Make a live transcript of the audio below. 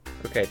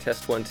Okay,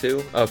 test 1,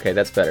 2. Okay,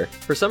 that's better.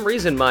 For some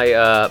reason,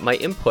 my my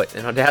input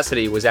in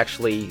Audacity was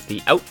actually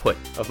the output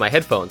of my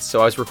headphones, so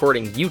I was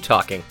recording you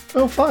talking.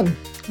 Oh, fun.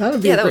 That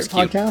would be a great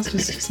cute. podcast.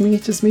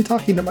 Just me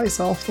talking to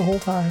myself the whole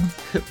time.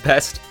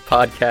 Best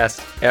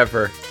podcast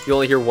ever. You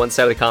only hear one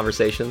side of the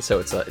conversation, so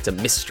it's a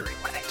mystery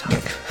where they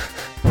talk.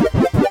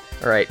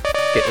 All right,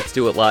 let's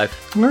do it live.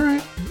 All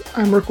right.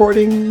 I'm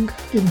recording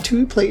in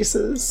 2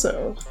 places,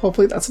 so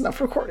hopefully that's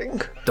enough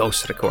recording.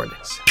 Dos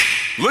recordings.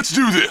 Let's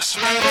do this!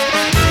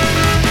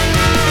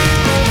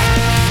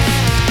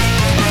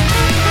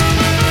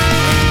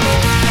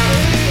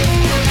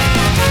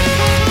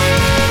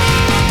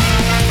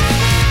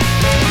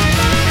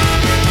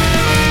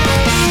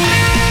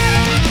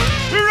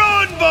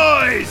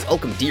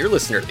 Welcome, dear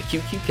listener, to the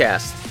QQ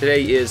Cast.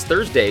 Today is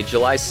Thursday,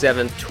 July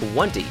 7th,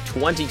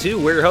 2022.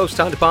 We're your hosts,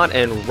 Tom DuPont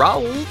and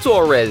Raul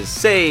Torres.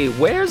 Say,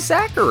 where's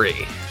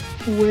Zachary?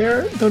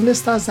 ¿Dónde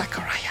está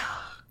Zachariah?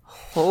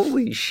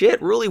 Holy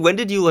shit, really? When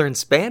did you learn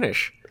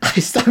Spanish?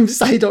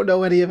 I don't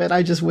know any of it.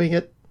 I just wing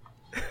it.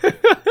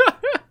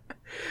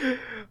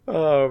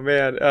 Oh,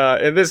 man.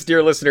 And this,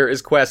 dear listener,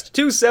 is Quest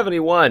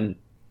 271.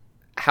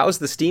 How's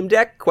the Steam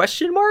Deck?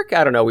 Question mark?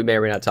 I don't know. We may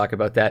or may not talk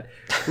about that.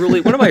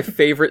 Really, one of my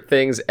favorite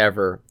things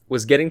ever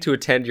was getting to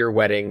attend your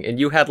wedding, and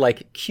you had,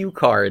 like, cue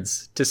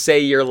cards to say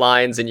your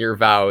lines and your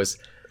vows.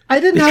 I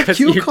didn't have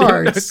cue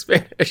cards.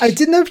 I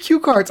didn't have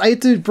cue cards. I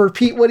had to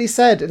repeat what he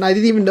said, and I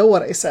didn't even know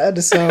what I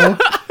said, so...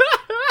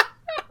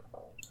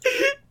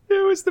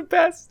 It was the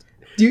best.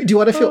 Do you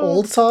want to feel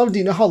old, Tom? Do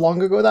you know how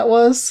long ago that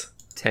was?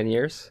 10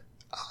 years?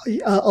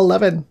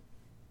 11.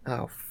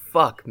 Oh,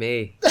 fuck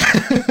me.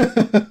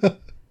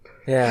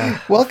 Yeah.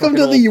 Welcome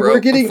to the We're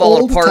Getting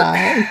Old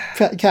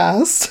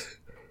cast.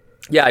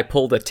 Yeah, I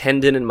pulled a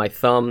tendon in my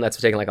thumb. That's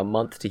taken like a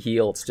month to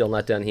heal. It's still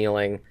not done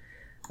healing.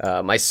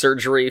 My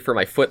surgery for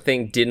my foot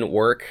thing didn't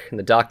work. And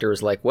the doctor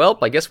was like, well,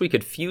 I guess we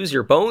could fuse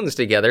your bones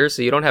together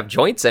so you don't have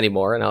joints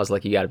anymore. And I was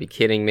like, you gotta be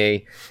kidding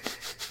me.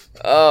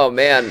 Oh,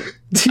 man.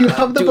 Do you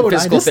have the doing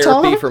physical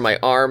therapy Tom? for my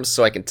arms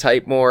so I can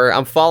type more.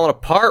 I'm falling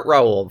apart,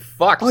 Raul.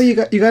 Fuck. Oh, you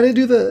got to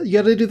do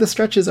the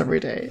stretches every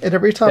day. And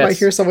every time I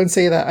hear someone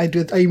say that, I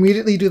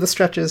immediately do the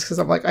stretches because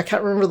I'm like, I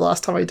can't remember the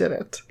last time I did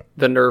it.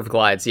 The nerve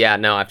glides. Yeah,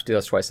 no, I have to do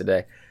those twice a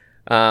day.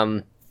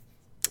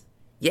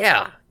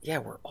 Yeah,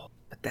 we're old,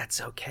 but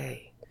that's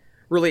okay.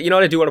 Really, you know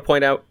what I do want to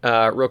point out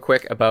real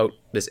quick about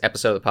this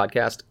episode of the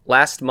podcast?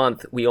 Last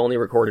month, we only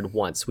recorded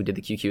once. We did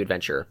the QQ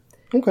Adventure.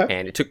 Okay.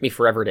 And it took me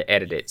forever to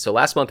edit it. So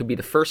last month would be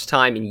the first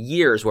time in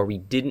years where we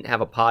didn't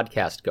have a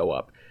podcast go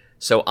up.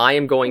 So I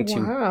am going to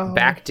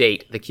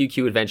backdate the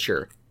QQ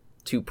Adventure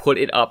to put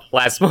it up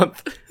last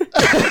month.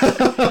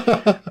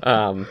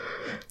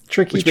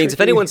 Which means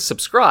if anyone's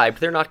subscribed,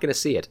 they're not going to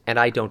see it. And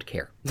I don't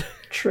care.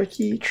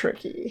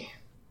 Tricky.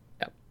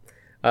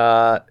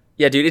 Yeah.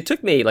 Yeah, dude, it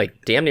took me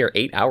like damn near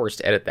 8 hours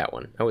to edit that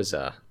one. That was...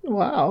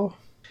 Wow.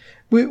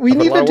 We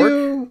need to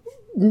do...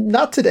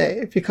 Not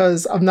today,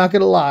 because I'm not going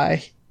to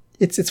lie.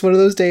 It's one of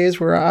those days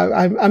where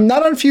I'm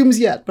not on fumes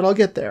yet, but I'll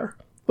get there.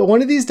 But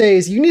one of these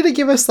days, you need to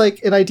give us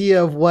like an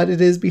idea of what it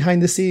is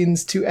behind the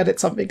scenes to edit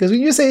something. Because when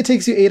you say it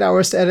takes you 8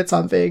 hours to edit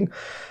something,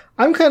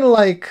 I'm kind of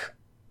like,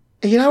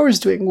 8 hours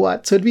doing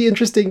what? So it'd be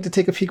interesting to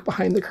take a peek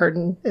behind the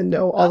curtain and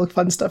know all the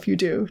fun stuff you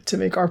do to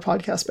make our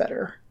podcast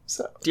better.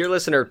 So, dear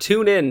listener,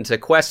 tune in to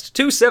Quest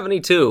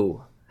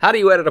 272. How do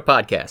you edit a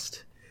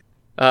podcast?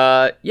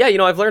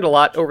 Yeah, I've learned a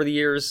lot over the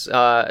years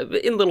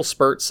in little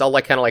spurts. I'll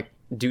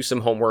do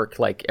some homework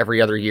like every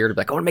other year to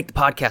be like, I want to make the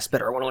podcast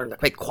better. I want to learn to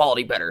make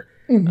quality better.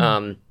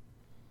 Mm-hmm.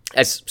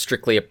 As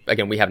strictly,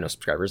 again, we have no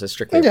subscribers. It's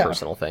strictly a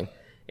personal thing.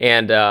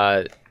 And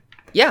and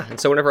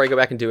so whenever I go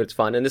back and do it, it's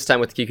fun. And this time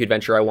with the QQ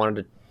Adventure, I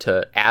wanted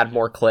to add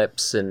more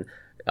clips and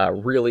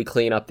really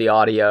clean up the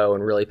audio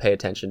and really pay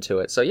attention to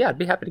it. So yeah, I'd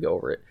be happy to go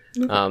over it.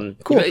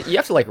 Cool. You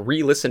have to like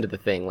re-listen to the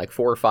thing like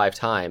 4 or 5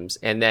 times.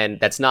 And then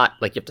that's not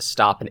like you have to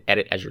stop and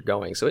edit as you're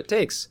going. So it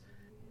takes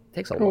a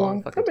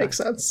long fucking time. That makes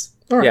sense.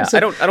 All right, yeah, so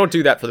I don't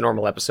do that for the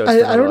normal episodes.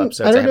 I don't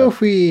know if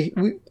we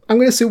I'm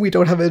going to assume we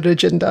don't have an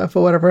agenda,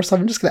 but whatever. So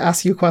I'm just going to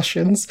ask you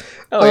questions.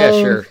 Oh yeah,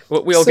 sure.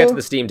 We'll get to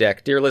the Steam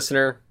Deck, dear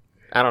listener.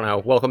 I don't know.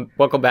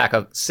 Welcome back.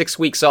 6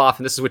 weeks off,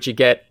 and this is what you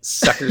get,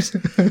 suckers.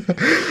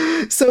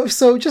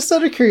 So just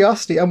out of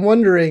curiosity, I'm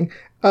wondering.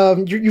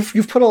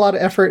 You've put a lot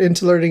of effort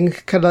into learning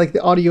kind of like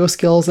the audio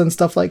skills and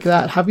stuff like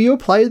that. Have you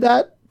applied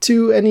that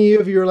to any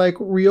of your like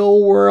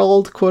real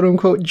world quote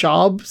unquote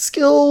job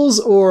skills,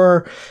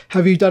 or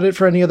have you done it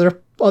for any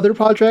other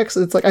projects?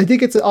 It's like, I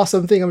think it's an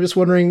awesome thing. I'm just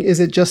wondering, is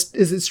it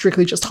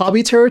strictly just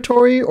hobby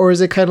territory, or is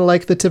it kind of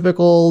like the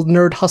typical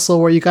nerd hustle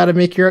where you got to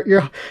make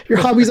your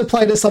hobbies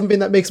apply to something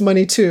that makes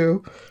money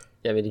too?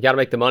 Yeah, I mean, you got to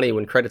make the money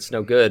when credit's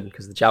no good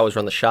because the Jawas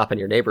run the shop in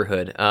your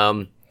neighborhood.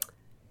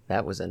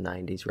 That was a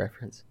 90s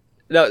reference.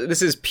 No,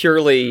 this is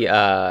purely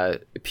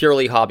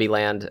hobby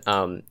land.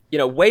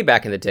 Way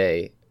back in the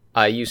day,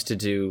 I used to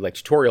do like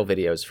tutorial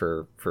videos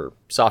for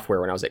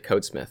software when I was at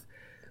Codesmith,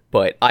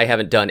 but I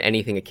haven't done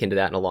anything akin to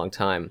that in a long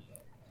time.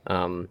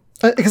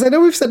 Because I know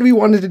we've said we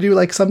wanted to do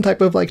like some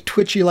type of like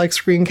Twitchy like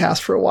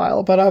screencast for a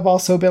while, but I've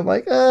also been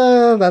like,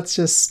 that's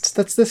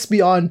this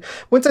beyond.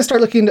 Once I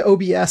start looking into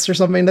OBS or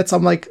something,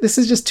 I'm like, this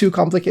is just too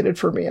complicated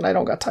for me, and I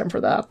don't got time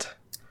for that.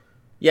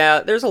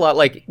 Yeah, there's a lot,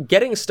 like,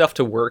 getting stuff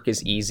to work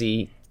is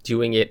easy.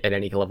 Doing it at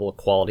any level of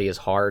quality is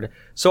hard.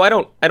 So I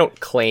don't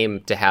claim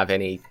to have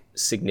any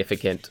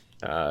significant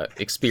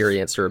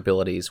experience or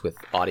abilities with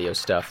audio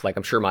stuff. Like,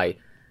 I'm sure my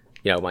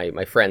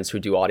friends who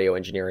do audio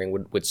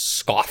engineering would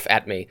scoff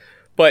at me.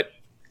 But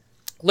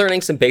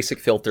learning some basic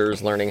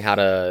filters, learning how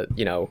to,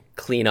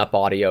 clean up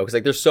audio. Because,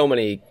 like, there's so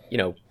many,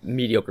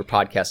 mediocre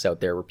podcasts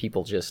out there where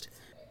people just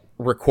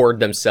record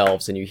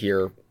themselves and you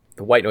hear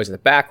the white noise in the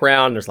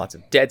background. There's lots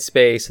of dead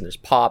space and there's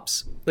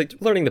pops. Like,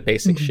 learning the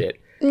basic shit.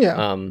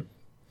 Yeah.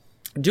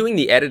 Doing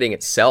the editing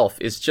itself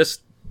is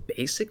just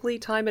basically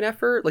time and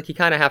effort. Like, you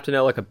kind of have to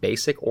know, like, a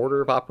basic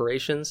order of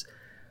operations.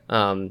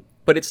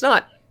 But it's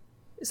not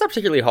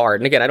particularly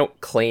hard. And again, I don't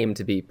claim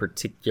to be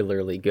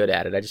particularly good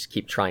at it. I just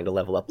keep trying to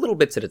level up little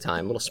bits at a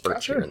time, little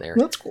spurts here and there.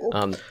 That's cool.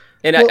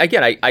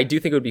 I do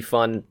think it would be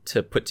fun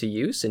to put to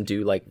use and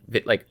do like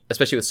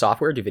especially with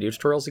software, do video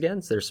tutorials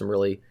again. So there's some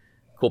really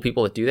cool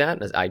people that do that.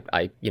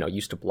 I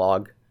used to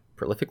blog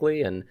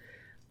prolifically,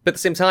 but at the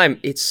same time,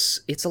 it's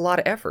a lot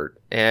of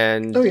effort,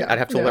 and I'd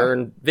have to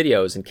learn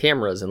videos and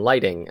cameras and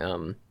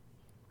lighting.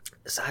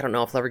 So I don't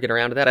know if I'll ever get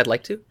around to that. I'd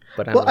like to,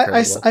 but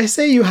I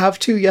say you have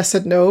to, yes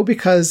and no,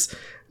 because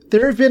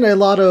there have been a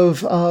lot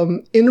of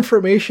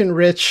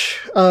information-rich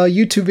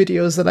YouTube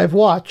videos that I've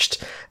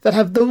watched that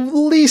have the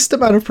least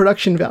amount of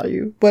production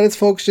value, but it's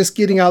folks just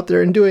getting out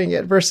there and doing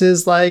it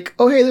versus like,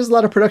 oh, hey, there's a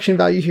lot of production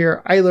value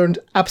here. I learned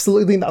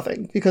absolutely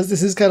nothing because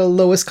this is kind of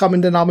lowest common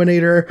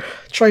denominator,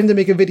 trying to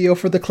make a video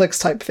for the clicks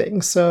type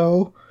thing.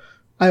 So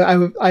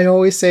I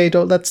always say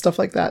don't let stuff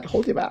like that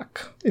hold you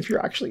back if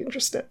you're actually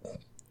interested.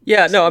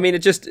 Yeah, no, I mean, it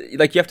just,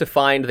 like, you have to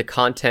find the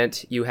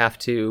content. You have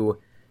to,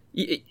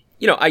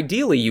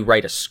 ideally you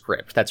write a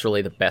script. That's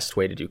really the best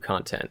way to do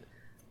content.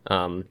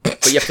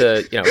 But you have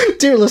to,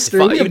 dear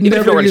listener, we have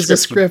never used a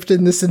script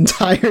in this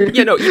entire even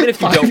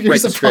if you don't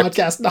write the script.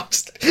 Podcast,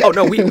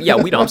 we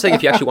don't. I'm saying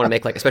if you actually want to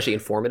make, like, especially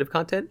informative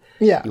content,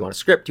 you want a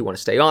script, you want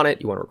to stay on it,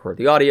 you want to record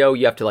the audio,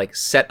 you have to, like,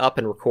 set up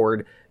and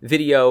record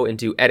video and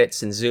do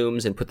edits and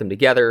zooms and put them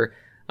together.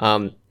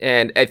 And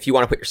if you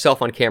want to put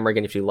yourself on camera,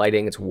 again, if you do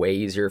lighting, it's way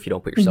easier if you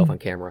don't put yourself on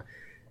camera.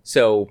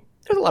 So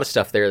there's a lot of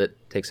stuff there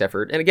that takes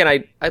effort. And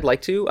again, I'd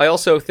like to. I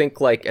also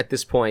think, like, at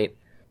this point,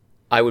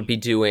 I would be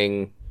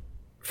doing,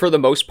 for the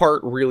most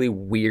part, really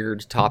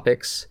weird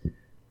topics.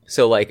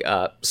 So, like,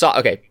 let's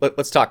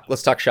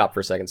talk shop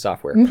for a second,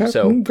 software. Okay,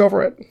 so go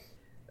for it.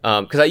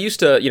 Because I used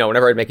to,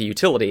 whenever I'd make a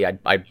utility,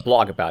 I'd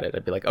blog about it.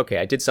 I'd be like, okay,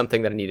 I did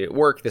something that I needed at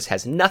work. This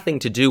has nothing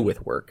to do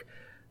with work.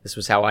 This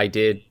was how I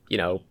did,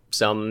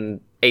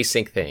 some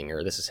async thing,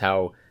 or this is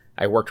how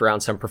I worked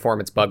around some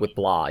performance bug with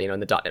blah, in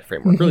the .NET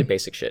framework, really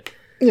basic shit.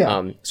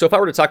 Yeah. So if I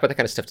were to talk about that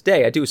kind of stuff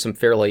today, I do some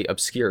fairly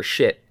obscure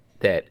shit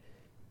that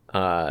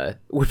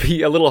would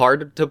be a little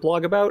hard to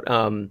blog about.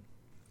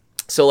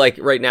 So, like,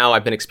 right now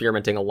I've been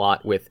experimenting a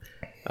lot with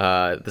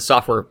the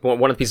software.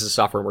 One of the pieces of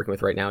software I'm working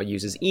with right now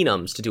uses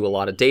enums to do a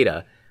lot of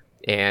data.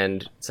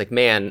 And it's like,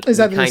 man... Is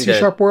that in the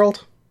C#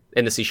 world?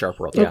 In the C#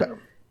 world, yeah. Okay.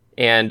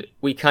 And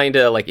we kind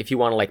of, like, if you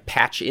want to, like,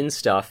 patch in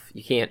stuff,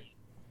 you can't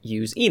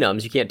use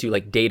enums. You can't do,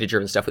 like,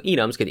 data-driven stuff with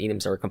enums because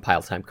enums are a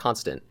compile time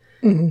constant,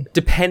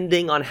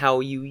 depending on how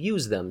you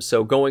use them.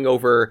 So going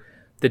over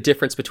the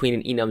difference between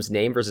an enums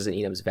name versus an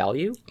enums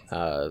value,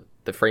 the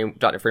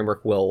 .NET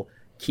framework will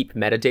keep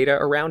metadata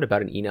around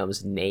about an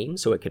enums name,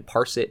 so it can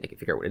parse it, it can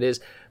figure out what it is.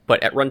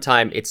 But at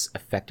runtime, it's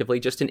effectively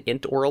just an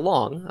int or a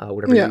long,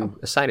 whatever you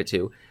assign it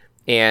to,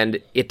 and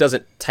it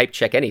doesn't type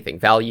check anything.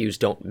 Values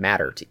don't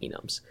matter to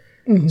enums.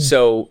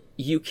 So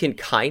you can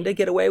kind of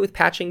get away with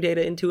patching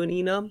data into an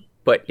enum,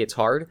 but it's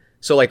hard.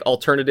 So, like,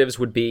 alternatives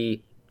would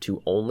be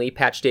to only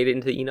patch data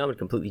into the enum and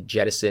completely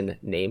jettison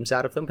names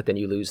out of them, but then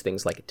you lose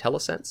things like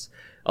IntelliSense.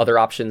 Other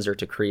options are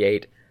to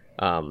create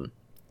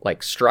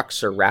like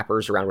structs or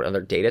wrappers around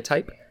another data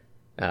type.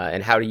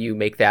 And how do you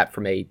make that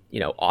from a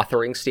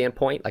authoring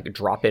standpoint? Like, a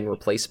drop-in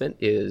replacement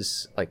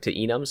is like to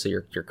enum, so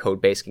your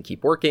code base can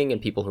keep working, and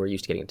people who are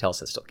used to getting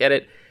IntelliSense still get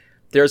it.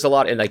 There's a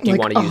lot, and like, do you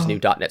want to use new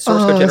 .NET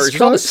source code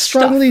generators?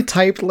 Strongly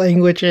typed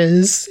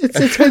languages.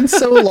 It's been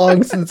so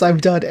long since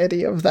I've done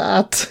any of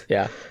that.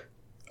 Yeah.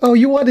 Oh,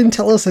 you want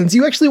IntelliSense.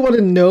 You actually want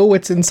to know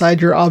what's inside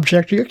your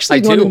object. You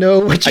actually want to know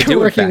what you're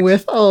working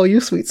with. Oh, you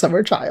sweet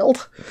summer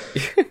child.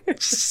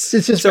 It's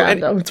just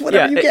random. It's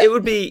whatever you get.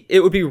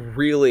 It would be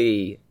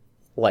really,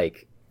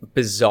 like,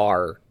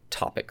 bizarre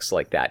topics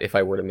like that if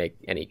I were to make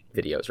any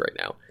videos right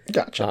now.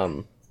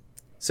 Gotcha.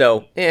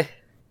 Okay.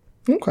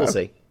 We'll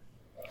see.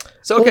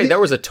 So, okay, there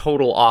was a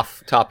total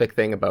off-topic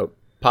thing about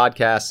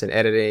podcasts and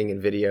editing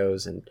and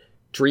videos and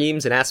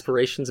dreams and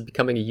aspirations of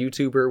becoming a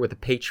YouTuber with a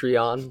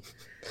Patreon.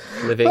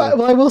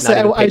 Well, I will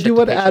say, I do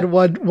want to add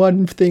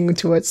one thing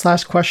to it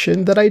 /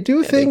 question that I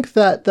do think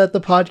that the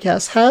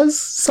podcast has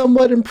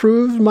somewhat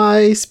improved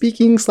my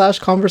speaking /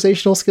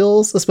 conversational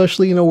skills,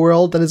 especially in a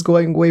world that is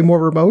going way more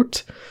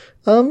remote.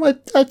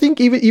 I think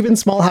even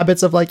small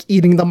habits of like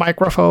eating the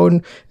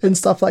microphone and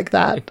stuff like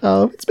that,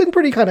 it's been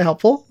pretty kind of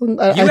helpful. And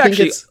I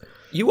think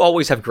you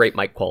always have great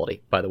mic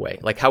quality, by the way.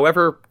 Like,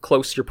 however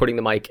close you're putting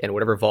the mic and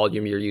whatever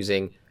volume you're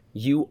using,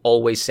 you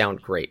always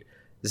sound great.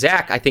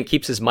 Zach, I think,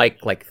 keeps his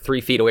mic like 3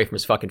 feet away from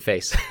his fucking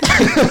face.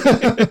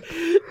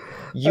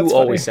 You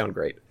always sound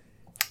great.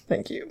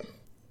 Thank you.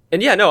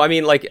 And yeah, no, I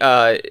mean, like,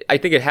 I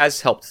think it has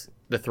helped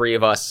the three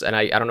of us, and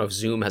I don't know if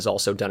Zoom has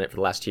also done it for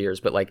the last 2 years,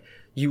 but like,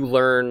 you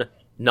learn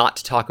not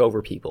to talk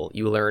over people.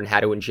 You learn how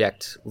to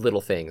inject little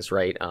things,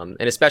 right?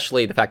 And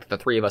especially the fact that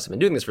the three of us have been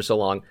doing this for so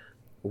long,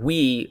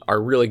 we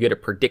are really good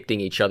at predicting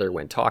each other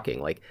when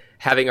talking. Like,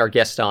 having our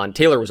guest on,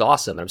 Taylor was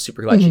awesome, and I'm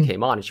super glad she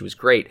came on, and she was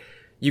great.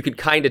 You could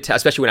kind of tell,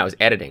 especially when I was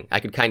editing, I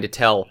could kind of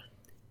tell,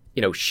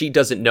 you know, she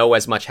doesn't know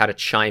as much how to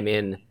chime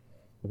in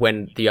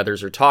when the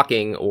others are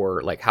talking,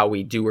 or like how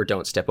we do or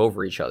don't step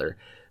over each other.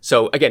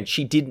 So again,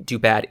 she didn't do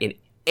bad in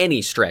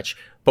any stretch,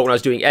 but when I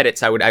was doing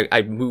edits,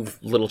 I'd move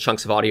little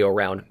chunks of audio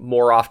around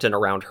more often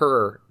around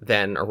her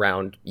than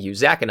around you,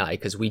 Zach, and I,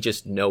 because we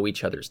just know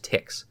each other's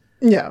tics.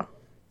 Yeah,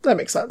 that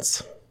makes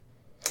sense.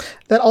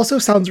 That also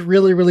sounds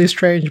really, really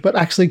strange, but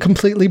actually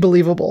completely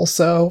believable,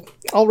 so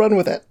I'll run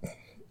with it.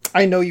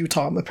 I know you,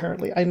 Tom,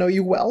 apparently. I know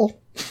you well.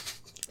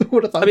 Who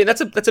would have thought? I mean,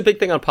 that's a big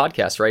thing on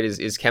podcasts, right?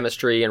 Is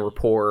chemistry and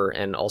rapport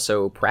and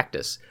also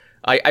practice.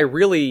 I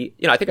really,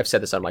 you know, I think I've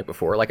said this on mic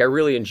before, like, I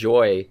really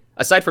enjoy,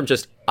 aside from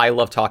just, I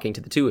love talking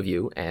to the two of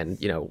you,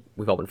 and, you know,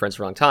 we've all been friends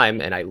for a long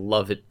time, and I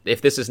love it.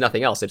 If this is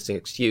nothing else, it's an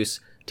excuse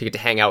to get to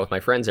hang out with my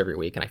friends every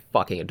week, and I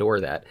fucking adore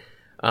that.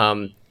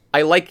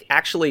 I like,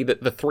 actually,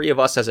 the three of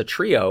us as a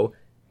trio.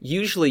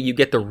 Usually you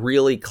get the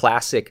really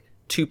classic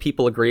 2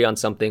 people agree on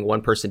something,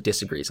 1 person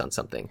disagrees on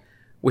something,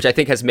 which I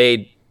think has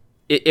made,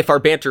 if our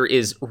banter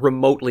is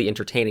remotely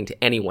entertaining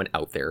to anyone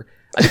out there,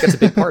 I think that's a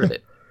big part of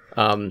it.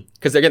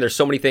 Because again, there's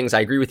so many things I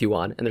agree with you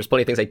on, and there's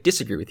plenty of things I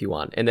disagree with you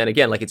on. And then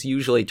again, like, it's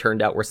usually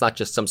turned out where it's not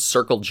just some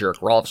circle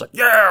jerk where all of us like,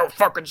 yeah,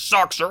 fucking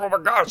sucks, or oh my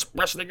god, it's the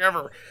best thing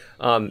ever.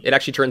 It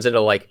actually turns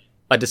into like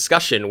a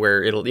discussion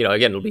where it'll, you know,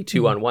 again, it'll be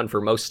 2-on-1 for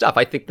most stuff.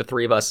 I think the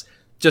three of us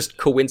just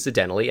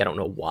coincidentally, I don't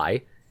know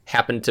why,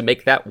 happened to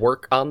make that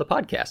work on the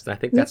podcast, and I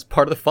think that's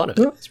part of the fun of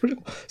it. That's pretty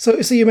cool. So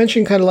you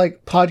mentioned kind of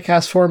like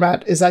podcast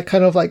format. Is that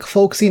kind of like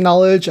folksy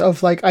knowledge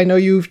of, like, I know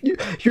you're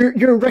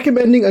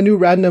recommending a new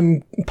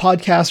random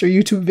podcast or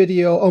YouTube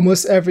video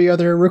almost every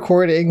other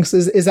recording. So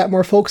is that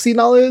more folksy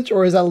knowledge,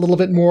 or is that a little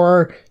bit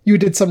more you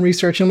did some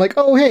research and like,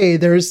 oh hey,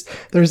 there's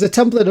a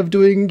template of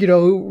doing, you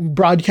know,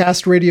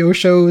 broadcast radio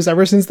shows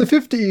ever since the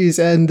 50s,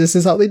 and this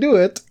is how they do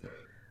it?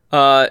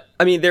 I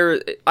mean,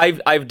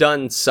 I've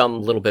done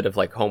some little bit of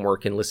like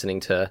homework and listening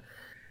to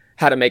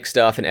how to make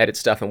stuff and edit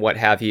stuff and what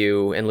have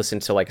you, and listen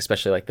to like,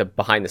 especially like the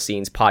behind the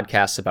scenes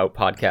podcasts about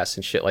podcasts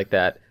and shit like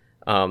that.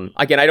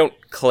 Again, I don't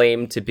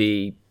claim to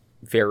be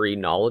very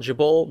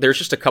knowledgeable. There's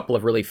just a couple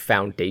of really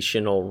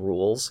foundational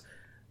rules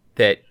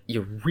that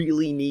you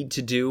really need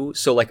to do.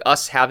 So like,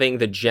 us having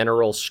the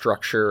general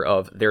structure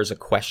of there's a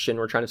question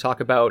we're trying to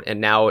talk about,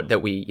 and now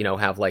that we, you know,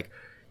 have like,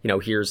 you know,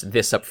 here's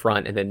this up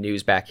front and then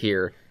news back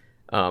here.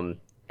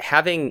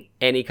 Having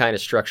any kind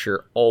of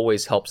structure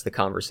always helps the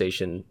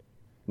conversation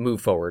move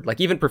forward.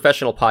 Like, even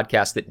professional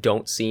podcasts that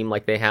don't seem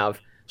like they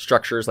have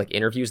structures, like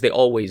interviews, they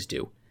always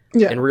do.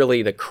 Yeah. And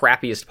really, the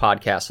crappiest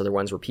podcasts are the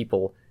ones where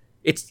people,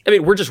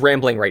 we're just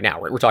rambling right now.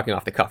 We're talking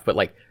off the cuff, but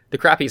like, the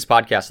crappiest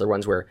podcasts are the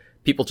ones where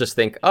people just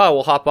think, oh,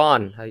 we'll hop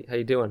on. How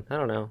you doing? I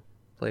don't know.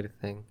 Played a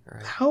thing. All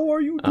right. How are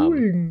you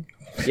doing?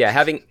 Yeah,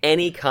 having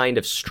any kind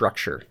of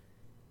structure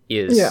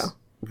is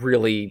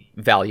really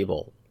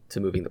valuable to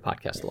moving the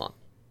podcast along.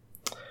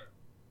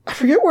 I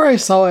forget where I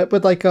saw it,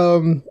 but like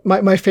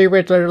my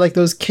favorite are like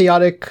those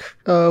chaotic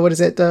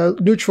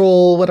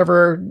neutral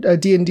whatever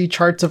D&D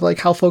charts of like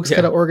how folks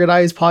kind of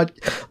organize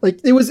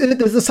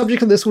the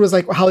subject of this one was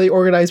like how they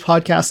organize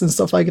podcasts and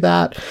stuff like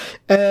that.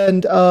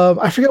 And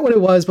I forget what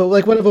it was, but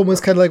like one of them was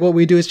kind of like what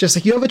we do is just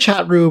like you have a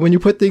chat room and you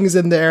put things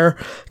in there.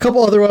 A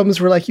couple other ones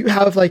were like you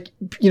have like,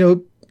 you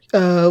know,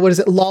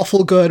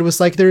 lawful good was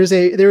like there is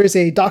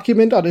a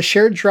document on a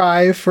shared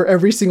drive for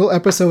every single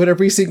episode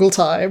every single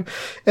time.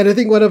 And I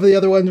think one of the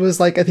other ones was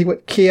like, I think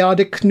what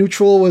chaotic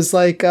neutral was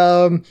like,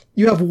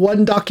 you have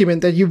one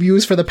document that you've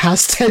used for the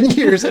past 10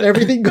 years and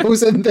everything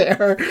goes in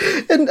there.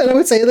 And I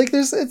would say like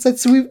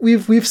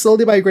we've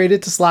slowly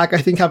migrated to Slack. I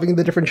think having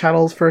the different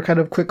channels for kind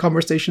of quick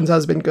conversations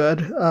has been good.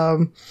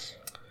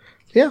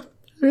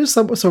 There's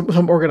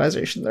some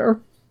organization there.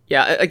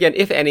 Yeah, again,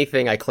 if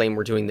anything, I claim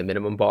we're doing the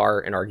minimum bar,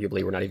 and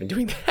arguably we're not even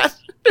doing that.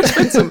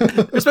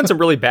 There's been some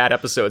really bad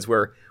episodes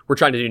where we're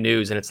trying to do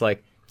news, and it's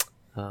like,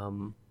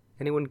 can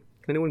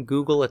anyone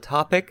Google a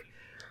topic?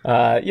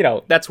 You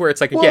know, that's where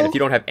it's like, again, if you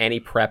don't have any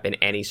prep and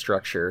any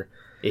structure,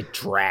 it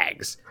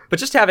drags.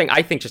 But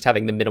I think just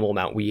having the minimal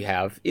amount we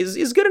have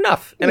is good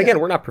enough. And again,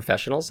 we're not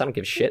professionals. I don't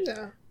give a shit.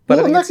 Yeah. But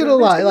I'm not going to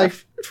lie. Like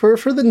for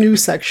the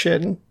news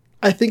section,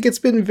 I think it's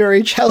been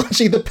very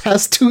challenging the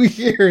past 2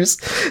 years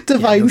to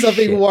find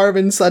something warm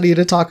and sunny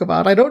to talk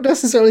about. I don't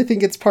necessarily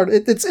think it's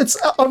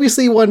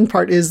obviously one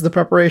part is the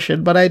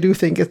preparation, but I do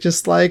think it's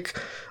just like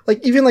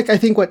like even like I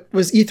think what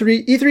was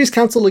E3 is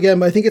canceled again,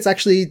 but I think it's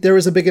actually there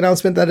was a big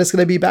announcement that it's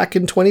going to be back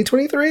in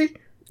 2023.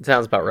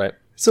 Sounds about right.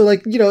 So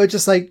like, it's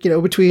just like,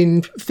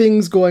 between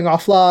things going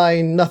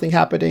offline, nothing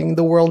happening,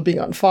 the world being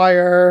on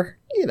fire,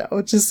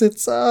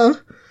 It's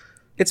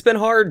been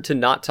hard to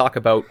not talk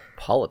about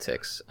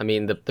politics. I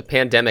mean, the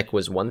pandemic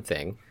was one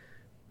thing,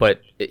 but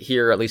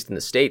here, at least in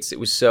the States, it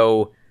was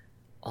so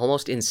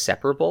almost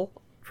inseparable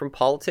from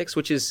politics,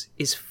 which is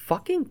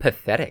fucking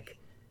pathetic.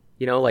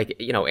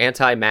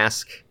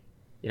 Anti-mask,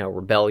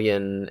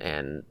 rebellion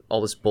and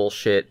all this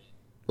bullshit.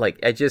 Like,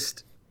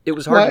 it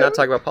was hard to not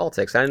talk about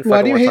politics. I didn't.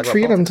 Why do you hate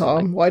freedom,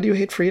 Tom? Why do you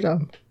hate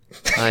freedom?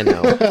 I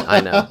know.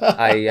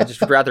 I just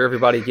would rather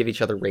everybody give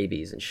each other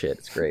rabies and shit.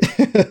 It's great.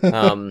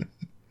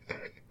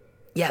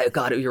 Yeah,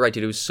 God, you're right,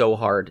 dude. It was so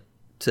hard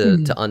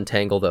to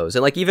untangle those.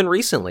 And like even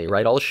recently,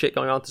 right? All the shit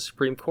going on at the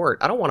Supreme Court.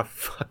 I don't want to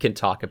fucking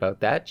talk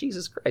about that.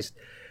 Jesus Christ.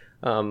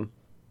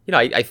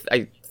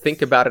 I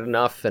think about it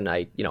enough and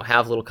I,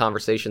 have little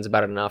conversations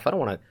about it enough. I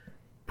don't want to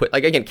put,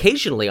 like, again,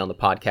 occasionally on the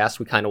podcast,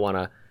 we kind of want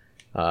to,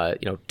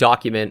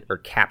 document or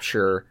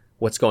capture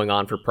what's going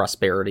on for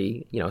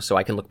prosperity, so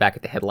I can look back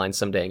at the headlines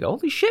someday and go,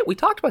 holy shit, we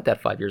talked about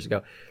that 5 years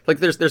ago. Like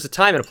there's a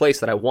time and a place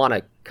that I want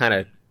to kind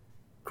of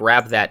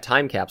grab that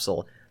time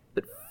capsule,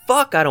 but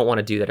fuck, I don't want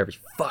to do that every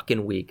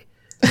fucking week.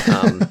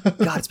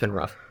 God, it's been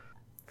rough.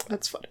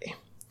 That's funny.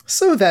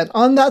 So then,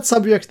 on that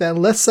subject then,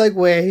 let's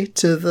segue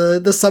to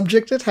the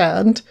subject at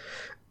hand.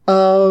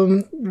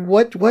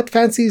 What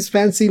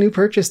fancy new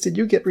purchase did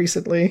you get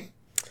recently?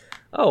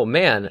 Oh,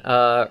 man.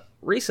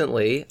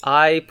 Recently,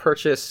 I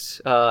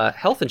purchased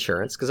health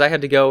insurance because I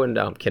had to go and...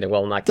 I'm kidding.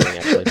 Well, I'm not kidding,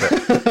 actually. But,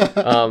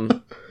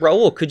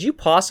 Raul, could you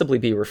possibly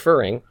be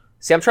referring...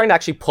 See, I'm trying to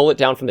actually pull it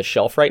down from the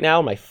shelf right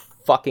now. My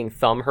fucking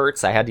thumb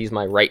hurts. I had to use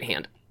my right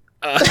hand.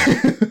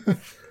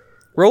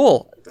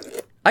 Raul,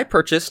 I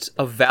purchased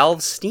a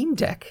Valve Steam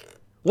Deck.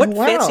 What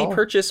fancy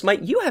purchase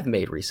might you have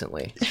made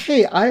recently?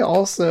 Hey, I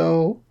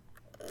also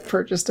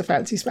purchased a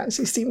fancy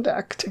Steam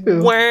Deck,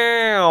 too.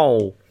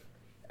 Wow!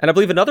 And I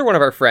believe another one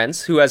of our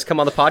friends who has come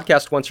on the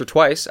podcast once or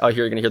twice. Oh, here,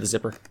 you're going to hear the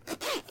zipper.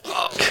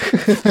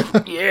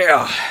 Oh.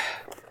 Yeah.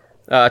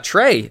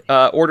 Trey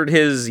ordered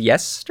his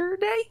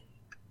yesterday?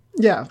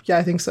 Yeah,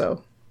 I think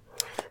so.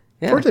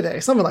 Yeah. Or today,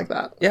 something like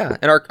that. Yeah,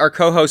 and our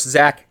co-host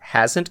Zach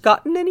hasn't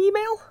gotten an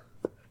email?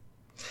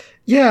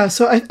 Yeah,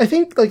 so I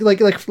think like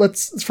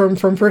let's from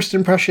first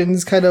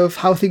impressions, kind of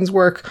how things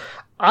work.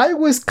 I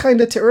was kind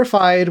of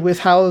terrified with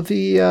how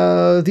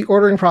the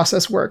ordering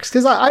process works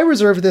because I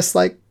reserved this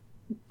 9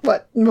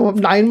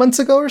 months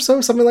ago or so,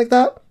 something like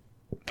that.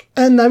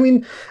 And I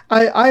mean,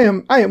 I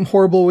am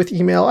horrible with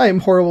email. I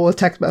am horrible with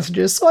text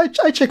messages. So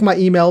I check my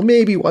email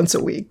maybe once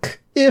a week,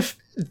 if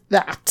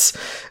that.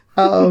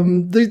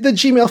 The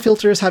Gmail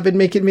filters have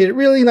made it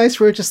really nice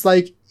where it's just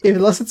like,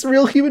 unless it's a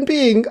real human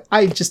being,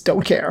 I just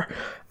don't care.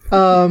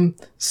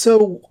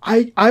 So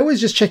I was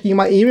just checking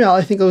my email.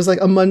 I think it was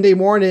like a Monday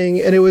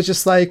morning and it was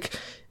just like,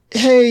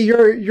 hey,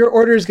 your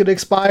order is going to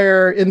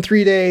expire in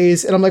 3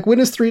 days. And I'm like, when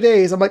is 3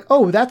 days? I'm like,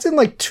 oh, that's in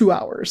like 2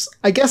 hours.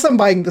 I guess I'm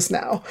buying this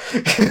now.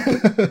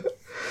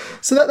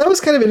 So that was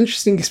kind of an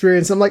interesting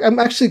experience. I'm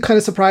actually kind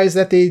of surprised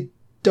that they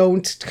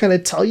don't kind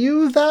of tell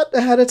you that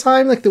ahead of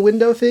time, like the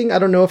window thing. I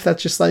don't know if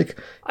that's just like,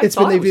 it's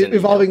been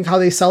evolving how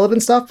they sell it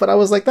and stuff, but I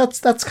was like,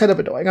 that's kind of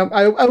annoying.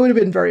 I would have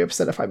been very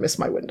upset if I missed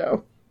my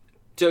window.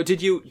 So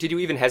did you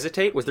even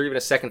hesitate? Was there even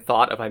a second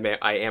thought of I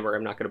am or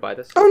I'm not going to buy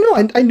this? Oh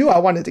no, I knew I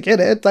wanted to get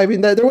it. I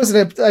mean, there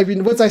wasn't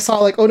once I saw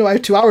like, oh no, I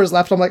have 2 hours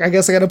left, I'm like, I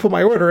guess I got to put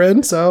my order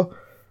in. So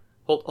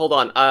hold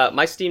on.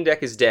 My Steam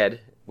Deck is dead,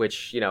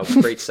 which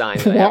great sign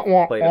that I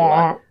haven't played in a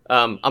while.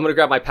 I'm gonna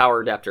grab my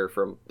power adapter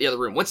from the other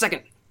room. 1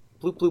 second.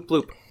 Bloop bloop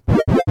bloop.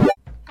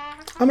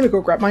 I'm gonna go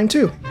grab mine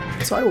too.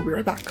 So I will be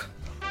right back.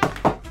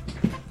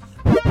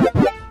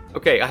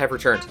 Okay, I have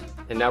returned,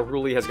 and now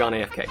Ruli has gone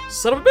AFK.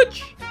 Son of a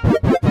bitch!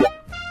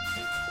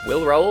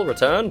 Will Raul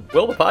return?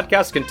 Will the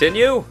podcast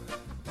continue?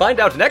 Find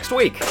out next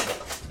week!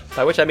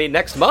 By which I mean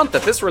next month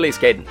at this release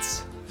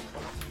cadence.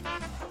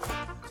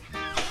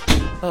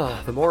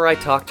 The more I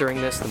talk during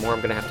this, the more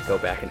I'm gonna have to go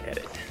back and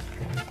edit.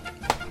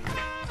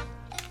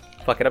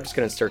 Fuck it, I'm just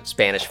gonna insert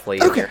Spanish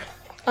flavor here.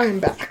 I'm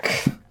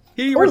back.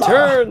 He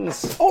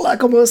returns! Hola,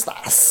 ¿cómo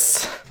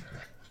estás?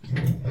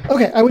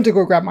 Okay, I went to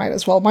go grab mine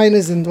as well. Mine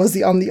was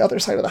on the other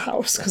side of the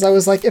house, because I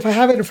was like, if I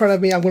have it in front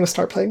of me, I'm going to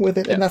start playing with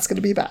it, and that's going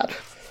to be bad.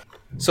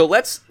 So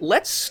let's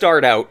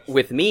start out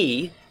with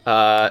me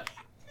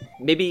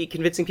maybe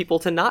convincing people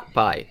to not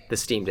buy the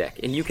Steam Deck.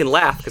 And you can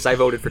laugh, because I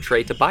voted for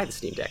Trey to buy the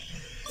Steam Deck.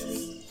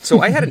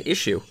 So I had an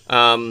issue.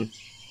 One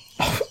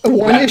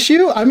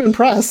issue? I'm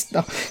impressed.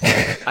 No.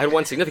 I had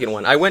one significant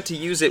one. I went to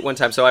use it one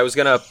time, so I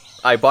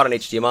bought an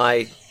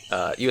HDMI,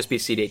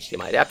 USB-C to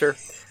HDMI adapter.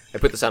 I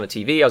put this on a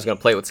TV. I was going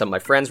to play it with some of my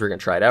friends. We were going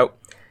to try it out.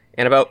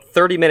 And about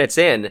 30 minutes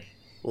in,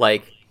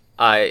 the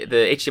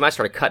HDMI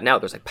started cutting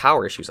out. There's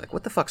power issues.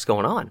 What the fuck's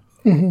going on?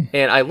 Mm-hmm.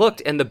 And I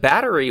looked, and the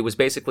battery was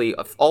basically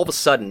all of a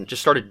sudden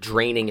just started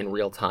draining in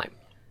real time.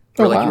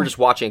 Where you were just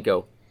watching it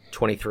go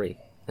 23,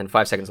 then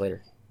 5 seconds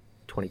later,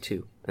 22,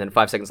 and then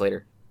 5 seconds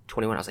later,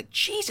 21. I was like,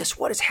 Jesus,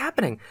 what is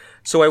happening?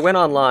 So I went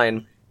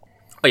online.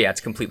 Oh yeah,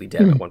 it's completely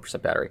dead at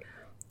 1% battery.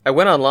 I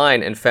went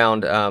online and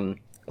found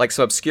like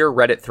some obscure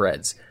Reddit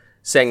threads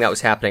saying that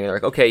was happening. They're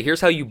like, okay,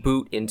 here's how you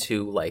boot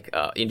into like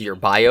into your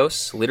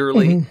BIOS,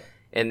 literally,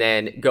 and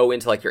then go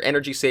into like your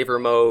energy saver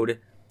mode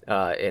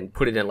and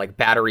put it in like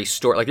battery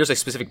store. Like there's a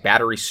specific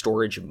battery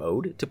storage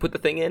mode to put the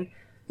thing in,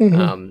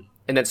 and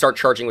then start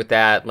charging with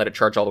that. Let it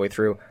charge all the way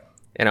through.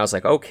 And I was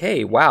like,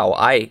 okay, wow,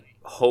 I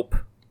hope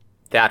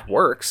that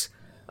works.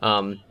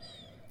 And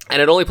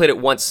I'd only played it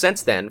once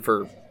since then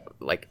for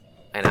like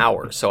an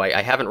hour, so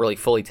I haven't really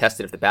fully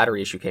tested if the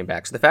battery issue came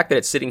back. So the fact that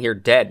it's sitting here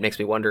dead makes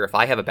me wonder if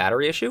I have a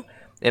battery issue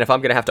and if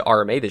I'm going to have to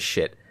RMA this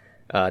shit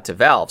to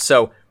Valve.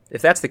 So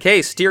if that's the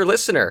case, dear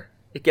listener,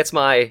 it gets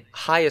my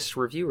highest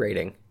review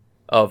rating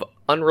of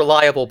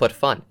unreliable but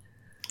fun.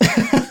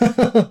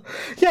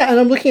 Yeah, and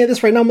I'm looking at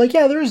this right now. I'm like,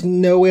 yeah, there's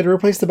no way to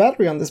replace the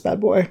battery on this bad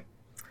boy.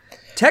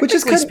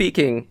 Technically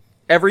speaking,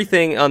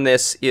 everything on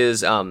this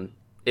is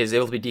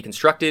able to be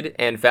deconstructed,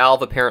 and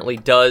Valve apparently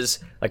does,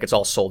 like it's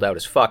all sold out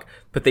as fuck,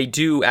 but they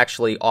do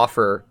actually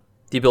offer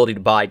the ability to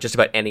buy just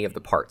about any of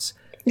the parts.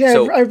 Yeah,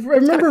 so, I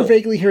remember cool.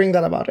 Vaguely hearing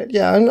that about it.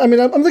 Yeah, and I mean,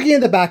 I'm looking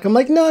at the back. I'm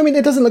like, no, I mean,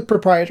 it doesn't look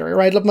proprietary,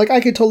 right? I'm like,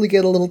 I could totally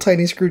get a little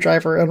tiny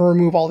screwdriver and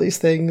remove all these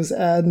things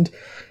and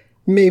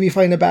maybe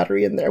find a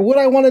battery in there. Would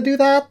I want to do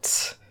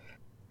that?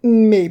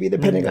 Maybe,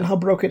 depending on how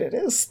broken it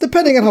is.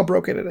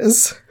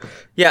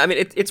 Yeah, I mean,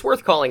 it's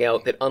worth calling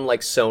out that unlike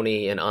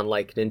Sony and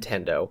unlike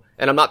Nintendo,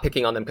 and I'm not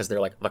picking on them because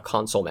they're like the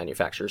console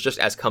manufacturers, just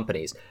as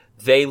companies,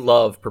 they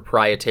love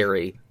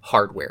proprietary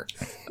hardware.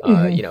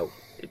 You know,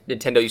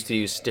 Nintendo used to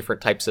use different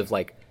types of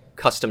like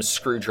custom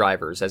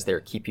screwdrivers as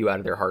their keep you out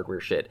of their hardware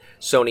shit.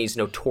 Sony's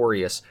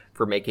notorious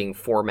for making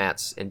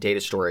formats and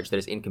data storage that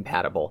is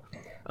incompatible.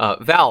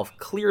 Valve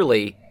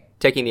clearly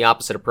taking the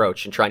opposite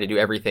approach and trying to do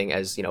everything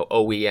as, you know,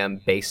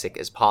 OEM basic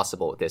as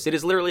possible with this. It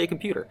is literally a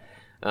computer.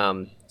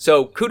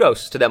 So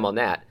kudos to them on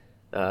that.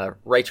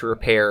 Right to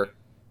repair,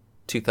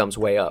 2 thumbs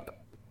way up.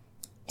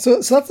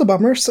 So that's the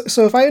bummer.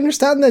 So if I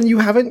understand, then you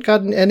haven't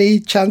gotten any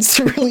chance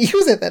to really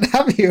use it then,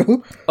 have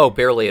you? Oh,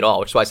 barely at all,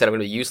 which is why I said I'm going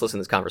to be useless in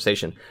this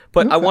conversation.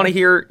 But okay. I want to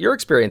hear your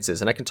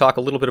experiences, and I can talk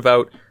a little bit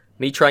about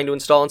me trying to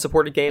install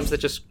unsupported games that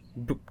just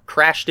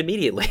crashed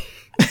immediately.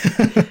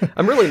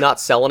 I'm really not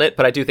selling it,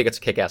 but I do think it's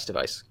a kick-ass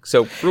device.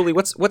 So, Ruli,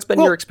 what's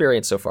been your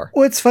experience so far?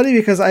 Well, it's funny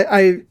because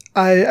I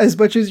as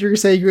much as you're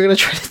saying you're going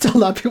to try to tell a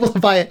lot of people to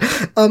buy it,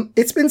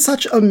 it's been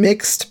such a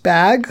mixed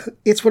bag.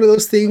 It's one of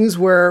those things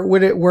where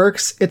when it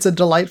works, it's a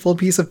delightful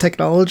piece of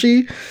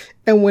technology.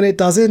 And when it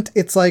doesn't,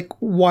 it's like,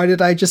 why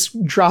did I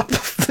just drop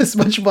this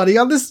much money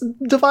on this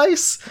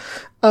device?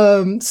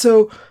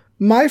 So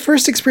my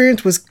first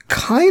experience was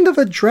kind of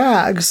a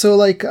drag. So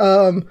like,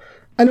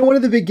 I know one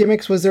of the big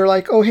gimmicks was they're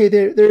like, oh, hey,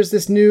 there's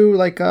this new,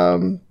 like,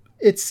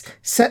 it's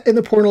set in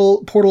the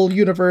Portal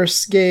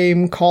universe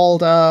game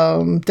called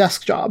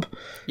Desk Job.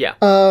 Yeah.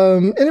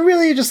 And it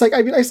really just like,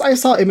 I mean, I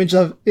saw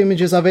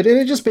images of it, and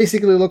it just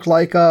basically looked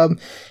like,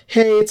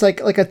 hey, it's like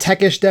a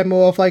techish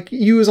demo of like,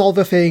 use all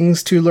the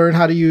things to learn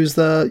how to use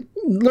the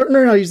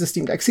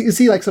Steam Deck.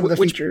 See like some of the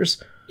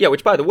features. Yeah,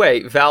 which, by the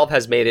way, Valve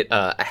has made it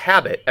a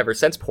habit ever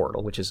since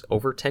Portal, which is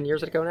over 10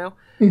 years ago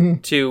now,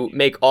 to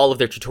make all of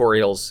their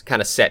tutorials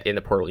kind of set in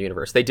the Portal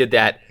universe. They did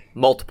that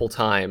multiple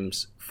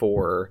times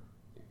for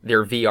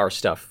their VR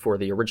stuff,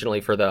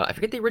 I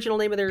forget the original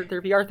name of their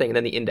VR thing, and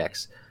then the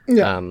Index,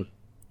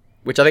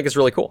 which I think is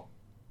really cool.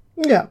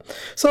 Yeah.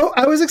 So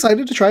I was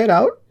excited to try it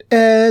out,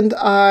 and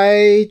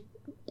I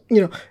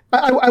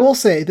will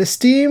say the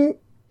Steam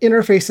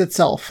interface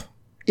itself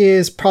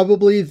is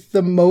probably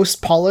the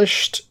most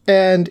polished,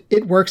 and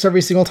it works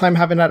every single time.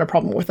 Haven't had a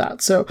problem with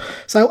that. So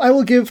I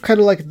will give kind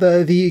of like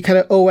the kind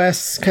of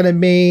OS kind of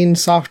main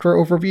software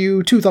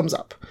overview 2 thumbs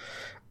up.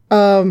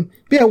 But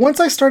yeah, once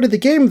I started the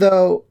game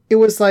though, it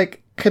was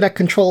like connect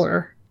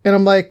controller, and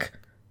I'm like,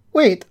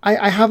 wait,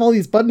 I have all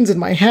these buttons in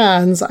my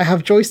hands. I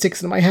have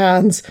joysticks in my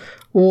hands.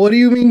 What do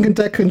you mean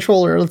connect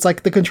controller? It's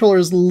like the controller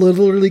is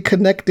literally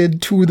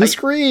connected to the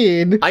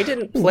screen. I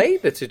didn't play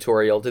the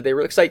tutorial. Did they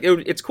really?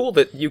 It's cool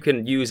that you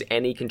can use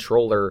any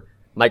controller,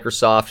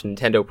 Microsoft,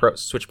 Nintendo Pro,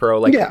 Switch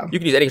Pro. Like, you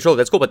can use any controller.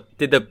 That's cool. But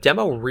did the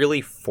demo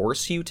really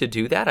force you to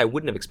do that? I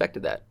wouldn't have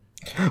expected that.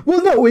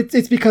 Well, no,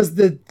 it's because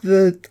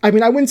I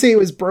mean, I wouldn't say it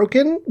was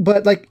broken,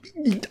 but like,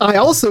 I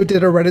also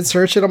did a Reddit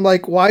search, and I'm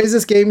like, why is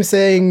this game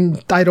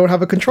saying I don't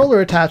have a controller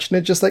attached? And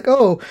it's just like,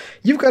 oh,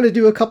 you've got to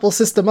do a couple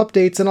system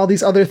updates and all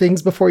these other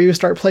things before you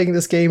start playing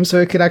this game so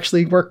it can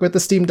actually work with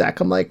the Steam Deck.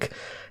 I'm like,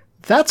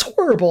 that's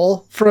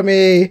horrible from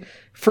a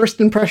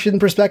first impression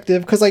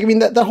perspective, because like, I mean,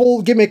 the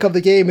whole gimmick of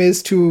the game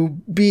is to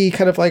be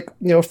kind of like,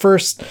 you know,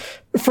 first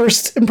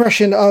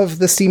impression of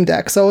the Steam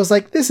Deck. So I was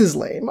like, this is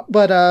lame.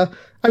 But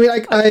I mean,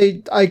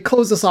 I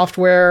closed the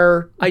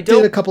software,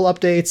 did a couple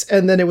updates,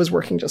 and then it was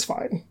working just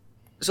fine.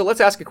 So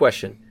let's ask a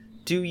question.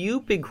 Do you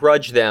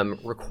begrudge them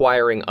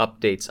requiring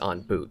updates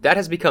on boot? That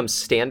has become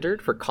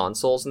standard for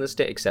consoles in this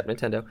day, except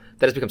Nintendo.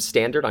 That has become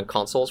standard on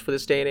consoles for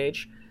this day and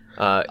age.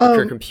 If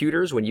your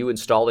computers, when you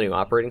install a new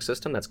operating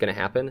system, that's going to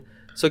happen.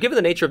 So given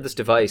the nature of this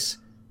device,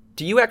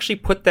 do you actually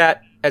put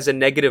that as a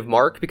negative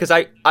mark? Because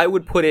I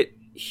would put it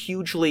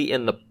hugely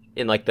in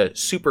like the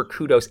super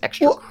kudos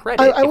extra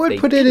credit. I would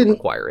put it in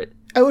require it.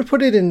 I would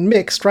put it in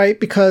mixed, right?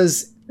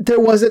 Because there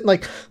wasn't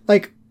like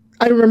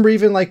I remember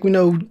even like,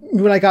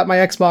 when I got my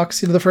Xbox,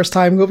 the first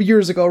time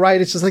years ago,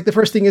 right? It's just like the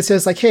first thing it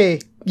says like,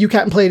 hey, you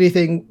can't play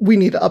anything. We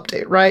need to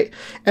update, right?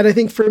 And I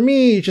think for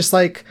me, just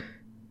like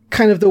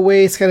kind of the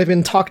way it's kind of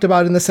been talked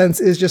about in the sense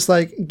is just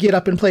like get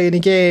up and play any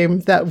game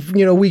that,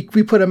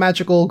 we put a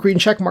magical green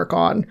check mark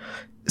on.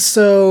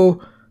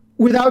 So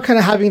without kind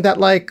of having that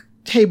like,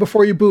 hey,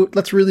 before you boot,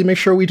 let's really make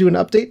sure we do an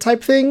update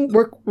type thing,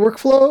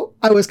 workflow,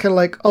 I was kind of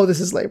like, oh,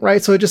 this is lame,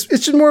 right? So it's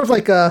just more of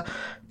like a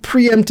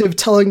preemptive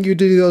telling you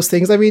to do those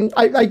things. I mean,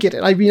 I get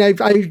it. I mean, I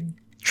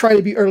try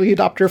to be early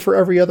adopter for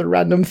every other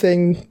random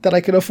thing that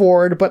I can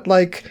afford, but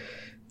like,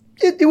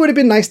 it would have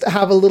been nice to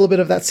have a little bit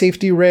of that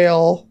safety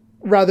rail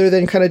rather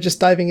than kind of just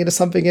diving into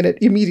something and it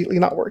immediately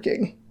not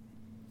working.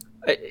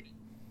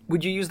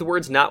 Would you use the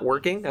words "not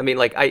working"? I mean,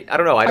 like I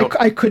don't know.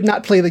 I could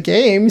not play the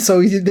game, so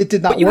it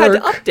did not work. But you had to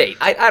update.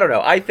 I don't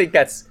know. I think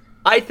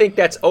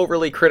that's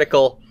overly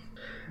critical.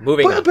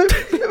 Moving on. But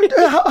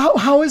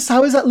how is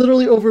that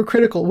literally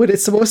overcritical when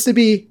it's supposed to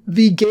be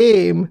the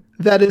game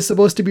that is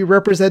supposed to be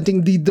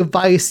representing the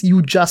device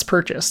you just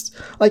purchased?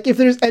 Like, if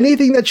there's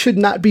anything that should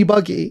not be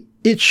buggy,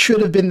 it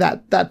should have been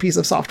that piece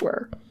of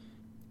software.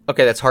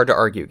 Okay, that's hard to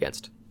argue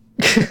against.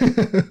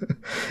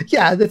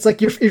 Yeah, that's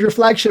like if your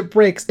flagship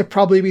breaks, it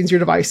probably means your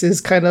device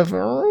is kind of,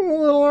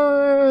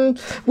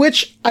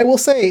 which I will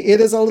say it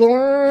is a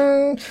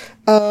little.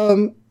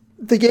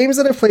 The games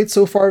that I've played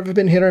so far have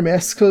been hit or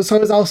miss. So I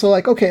was also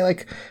like, okay,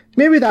 like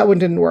maybe that one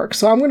didn't work,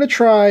 so I'm going to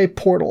try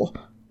Portal.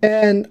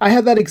 And I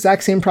had that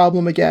exact same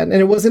problem again, and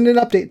it wasn't an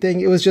update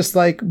thing. It was just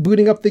like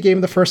booting up the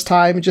game the first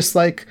time, just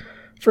like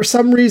for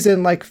some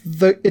reason, like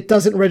it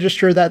doesn't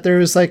register that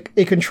there's like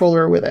a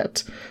controller with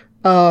it.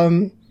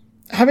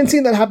 Haven't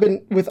seen that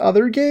happen with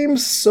other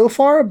games so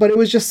far, but it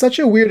was just such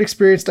a weird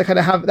experience to kind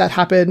of have that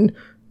happen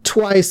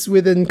twice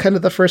within kind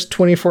of the first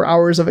 24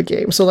 hours of a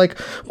game. So like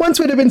once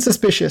would have been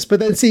suspicious, but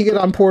then seeing it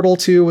on Portal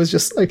 2 was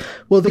just like,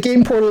 well, the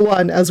game Portal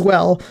 1 as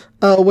well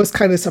was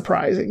kind of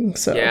surprising.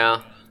 So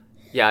yeah,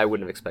 I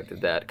wouldn't have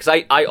expected that because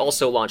I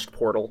also launched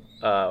Portal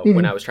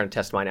when I was trying to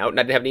test mine out, and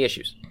I didn't have any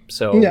issues.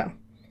 So yeah.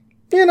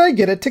 And I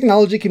get it.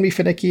 Technology can be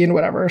finicky and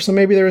whatever. So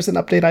maybe there was an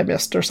update I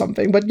missed or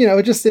something. But,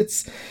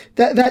 it's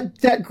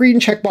that green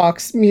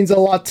checkbox means a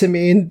lot to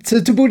me. And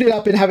to boot it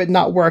up and have it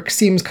not work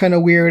seems kind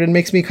of weird and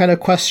makes me kind of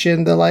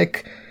question the,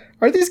 like,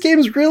 are these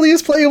games really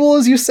as playable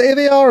as you say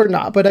they are or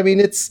not? But I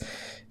mean, it's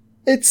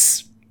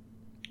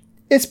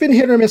been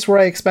hit or miss where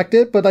I expect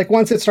it. But like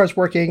once it starts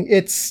working,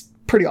 it's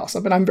pretty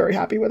awesome. And I'm very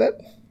happy with it.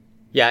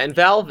 Yeah. And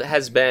Valve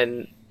has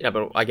been... I've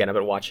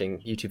been watching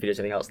YouTube videos and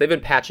everything else. They've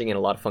been patching in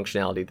a lot of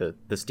functionality to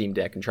the Steam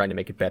Deck and trying to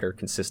make it better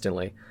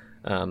consistently.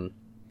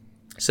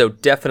 So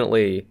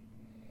definitely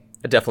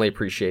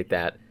appreciate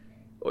that.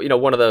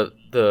 One of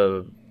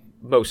the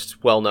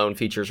most well-known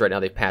features right now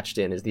they've patched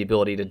in is the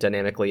ability to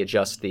dynamically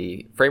adjust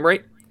the frame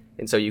rate.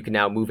 And so you can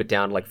now move it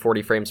down to like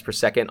 40 frames per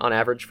second on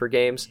average for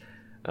games,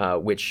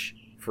 which,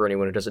 for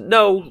anyone who doesn't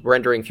know,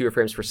 rendering fewer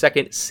frames per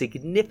second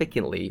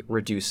significantly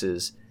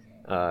reduces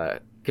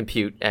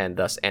compute and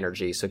thus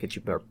energy, so it gets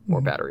you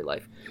more battery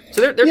life.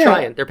 So they're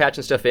trying. They're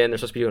patching stuff in. They're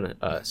supposed to be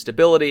doing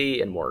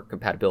stability and more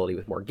compatibility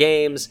with more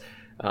games.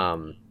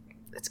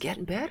 It's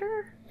getting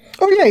better.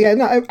 Oh yeah.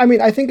 No, I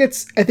mean, I think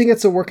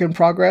it's a work in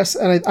progress,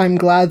 and I'm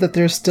glad that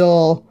there's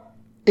still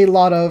a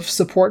lot of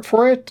support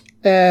for it,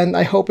 and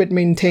I hope it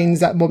maintains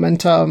that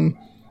momentum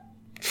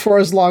for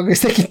as long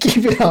as they can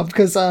keep it up.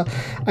 Because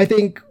I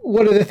think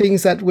one of the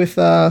things that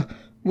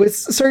with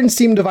certain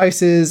Steam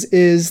devices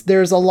is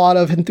there's a lot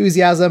of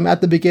enthusiasm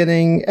at the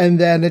beginning, and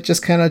then it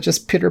just kind of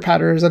just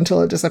pitter-patters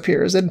until it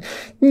disappears. And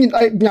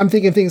I'm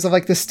thinking things of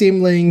like the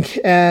Steam Link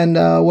and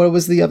what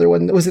was the other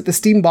one? Was it the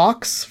Steam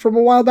Box from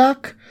a while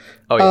back?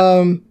 Oh,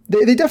 yeah.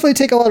 They definitely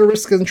take a lot of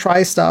risks and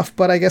try stuff,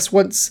 but I guess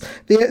once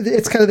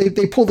it's kind of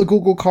they pull the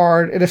Google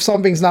card, and if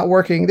something's not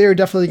working, they're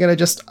definitely going to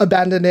just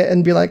abandon it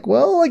and be like,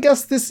 well, I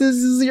guess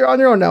you're on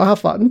your own now.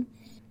 Have fun.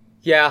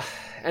 Yeah,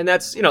 and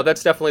that's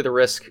definitely the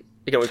risk.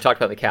 We've talked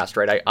about the cast,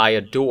 right? I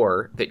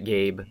adore that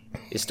Gabe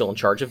is still in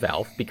charge of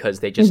Valve because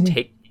they just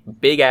take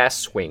big-ass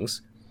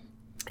swings,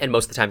 and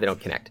most of the time they don't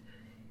connect.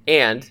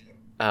 And,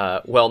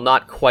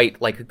 not quite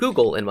like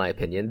Google, in my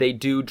opinion, they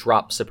do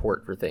drop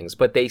support for things,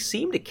 but they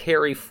seem to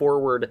carry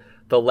forward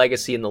the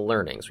legacy and the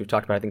learnings. We've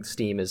talked about, I think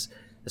Steam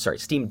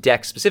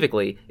Deck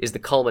specifically is the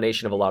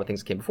culmination of a lot of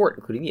things that came before it,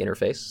 including the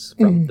interface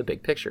from the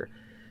big picture,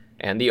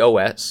 and the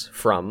OS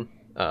from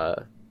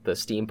the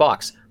Steam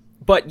Box.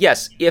 But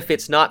yes, if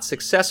it's not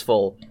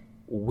successful,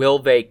 will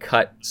they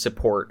cut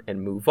support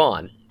and move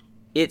on?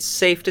 It's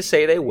safe to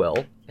say they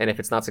will, and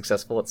if it's not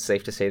successful, it's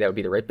safe to say that would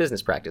be the right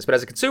business practice. But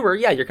as a consumer,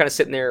 yeah, you're kind of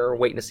sitting there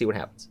waiting to see what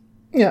happens.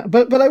 Yeah,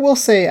 but I will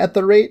say, at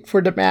the rate for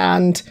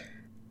demand,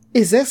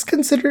 is this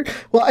considered...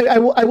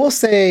 Well, I will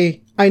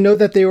say, I know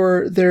that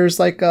there's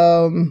like,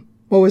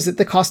 what was it,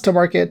 the cost to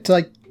market to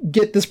like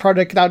get this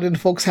product out into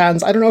folks'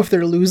 hands. I don't know if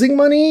they're losing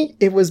money.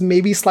 It was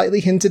maybe slightly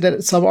hinted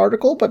at some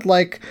article, but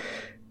like,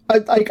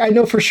 I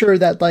know for sure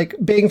that like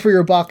bang for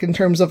your buck in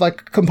terms of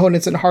like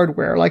components and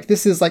hardware, like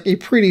this is like a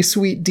pretty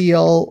sweet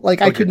deal. Like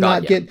I could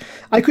not get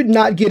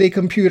a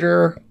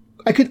computer.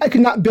 I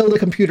could not build a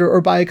computer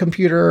or buy a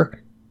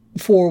computer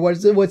for I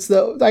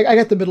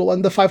got the middle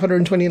one, the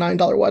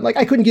 $529 one. Like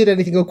I couldn't get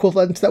anything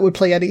equivalent that would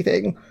play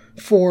anything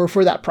for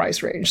that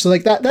price range. So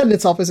like that in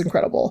itself is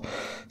incredible.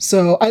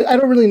 So I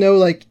don't really know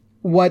like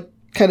what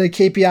kind of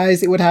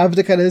KPIs it would have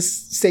to kind of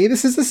say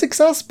this is a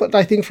success, but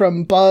I think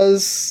from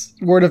buzz,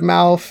 word of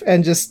mouth,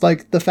 and just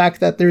like the fact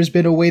that there's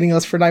been a waiting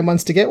list for 9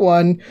 months to get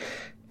one,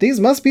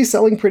 these must be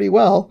selling pretty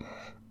well.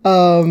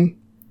 And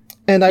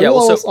I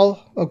will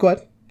also go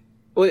ahead.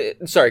 Well,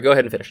 sorry, go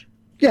ahead and finish.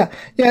 Yeah,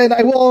 and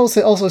I will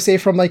also say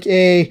from like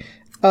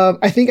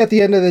I think at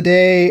the end of the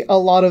day, a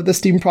lot of the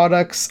Steam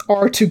products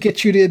are to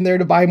get you in there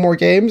to buy more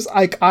games.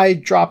 I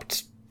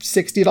dropped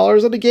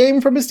 $60 on a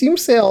game from a Steam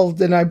sale,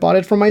 and I bought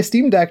it from my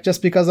Steam Deck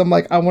just because I'm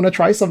like, I want to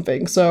try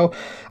something. So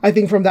I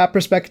think from that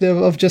perspective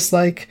of just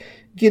like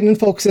getting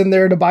folks in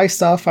there to buy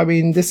stuff, I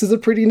mean, this is a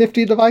pretty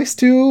nifty device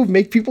to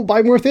make people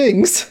buy more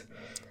things.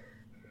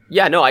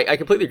 Yeah, no, I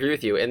completely agree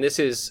with you. And this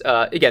is,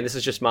 again, this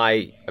is just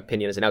my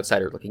opinion as an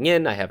outsider looking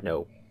in. I have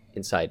no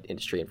inside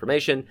industry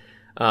information.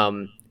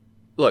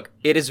 Look,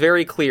 it is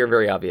very clear,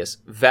 very obvious.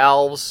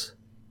 Valve's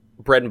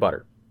bread and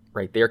butter,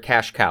 right? Their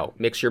cash cow,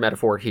 mix your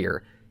metaphor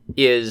here,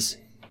 is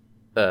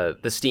the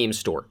Steam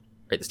store,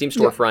 right? The Steam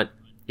storefront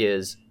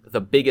is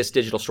the biggest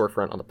digital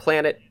storefront on the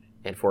planet,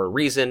 and for a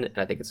reason, and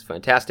I think it's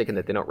fantastic and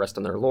that they don't rest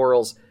on their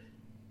laurels.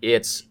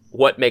 It's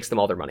what makes them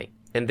all their money.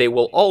 And they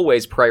will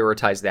always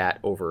prioritize that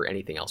over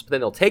anything else. But then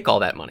they'll take all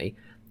that money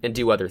and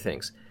do other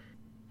things.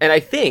 And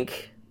I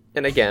think,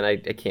 and again, I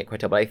can't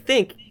quite tell, but I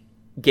think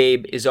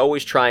Gabe is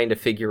always trying to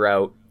figure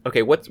out,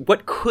 okay,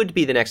 what could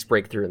be the next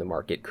breakthrough in the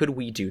market? Could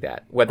we do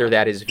that? Whether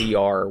that is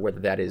VR,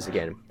 whether that is,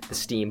 again, the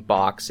Steam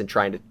box and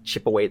trying to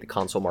chip away at the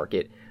console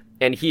market.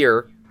 And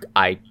here,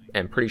 I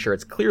am pretty sure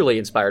it's clearly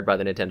inspired by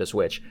the Nintendo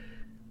Switch,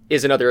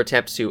 is another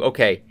attempt to,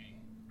 okay,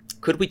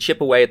 could we chip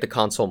away at the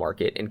console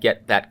market and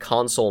get that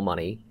console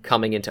money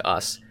coming into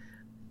us?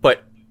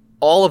 But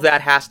all of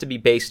that has to be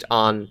based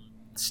on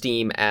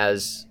Steam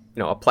as,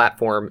 a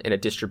platform and a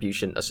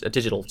distribution, a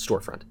digital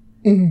storefront.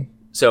 Mm-hmm.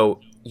 So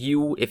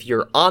if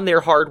you're on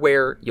their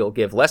hardware, you'll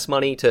give less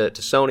money to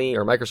Sony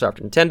or Microsoft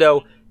or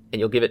Nintendo, and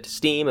you'll give it to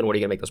Steam. And what are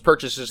you going to make those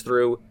purchases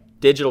through?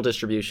 Digital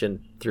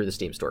distribution through the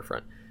Steam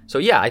storefront. So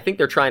yeah, I think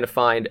they're trying to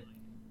find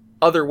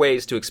other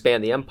ways to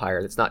expand the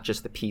empire that's not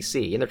just the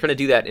PC, and they're trying to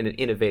do that in an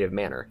innovative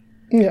manner.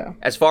 Yeah.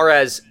 As far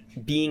as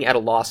being at a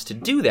loss to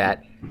do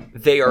that,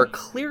 they are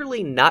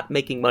clearly not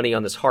making money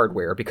on this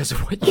hardware because of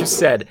what you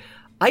said.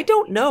 I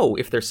don't know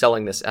if they're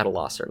selling this at a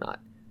loss or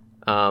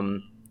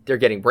not. They're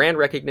getting brand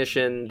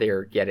recognition.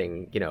 They're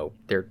getting,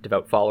 their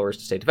devout followers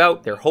to stay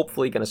devout. They're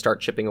hopefully going to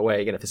start chipping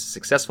away. Again, if this is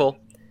successful,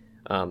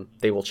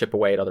 they will chip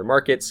away at other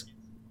markets.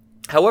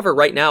 However,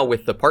 right now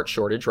with the part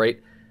shortage, right,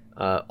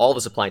 all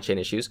the supply chain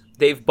issues,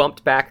 they've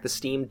bumped back the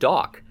Steam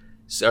dock.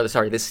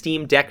 The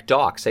Steam Deck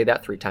dock. Say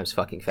that 3 times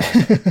fucking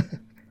fast.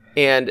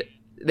 And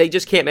they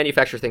just can't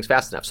manufacture things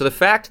fast enough. So the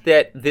fact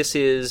that this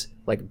is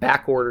like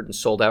back ordered and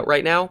sold out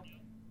right now,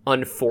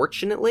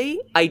 unfortunately,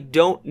 I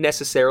don't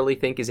necessarily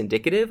think is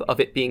indicative of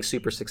it being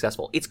super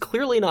successful. It's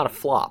clearly not a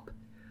flop.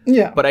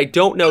 Yeah. But I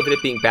don't know that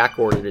it being back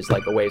ordered is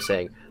like a way of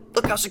saying,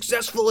 look how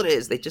successful it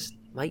is. They just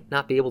might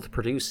not be able to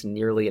produce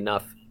nearly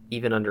enough,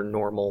 even under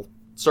normal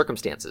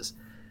circumstances.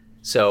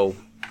 So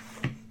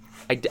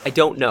I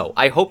don't know.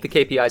 I hope the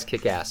KPIs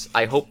kick ass.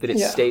 I hope that it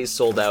stays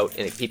sold out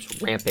and it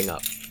keeps ramping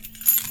up.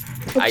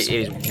 It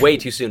is way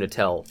too soon to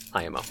tell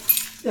IMO.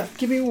 Yeah,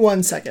 give me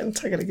 1 second.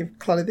 I gotta give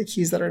Claudia the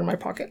keys that are in my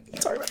pocket.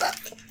 Sorry about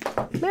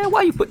that. Man,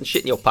 why are you putting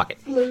shit in your pocket?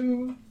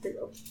 Hello. There you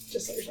go.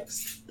 Just so you're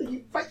next. Thank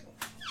you. Bye.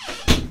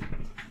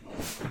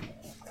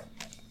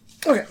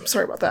 Okay,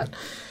 sorry about that.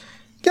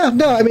 Yeah,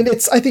 no, I mean,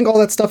 I think all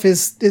that stuff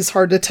is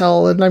hard to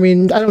tell, and I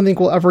mean, I don't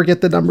think we'll ever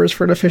get the numbers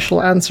for an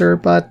official answer,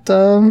 but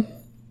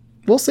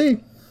we'll see.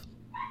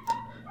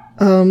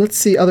 Let's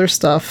see other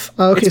stuff.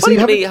 Okay, it's so funny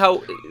to me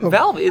how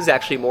Valve is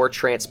actually more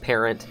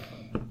transparent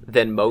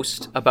than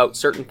most about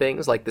certain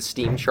things, like the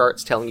Steam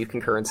charts telling you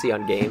concurrency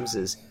on games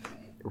is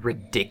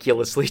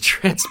ridiculously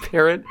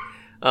transparent.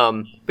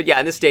 But yeah,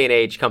 in this day and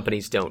age,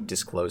 companies don't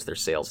disclose their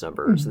sales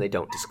numbers, and they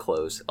don't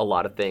disclose a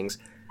lot of things.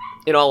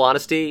 In all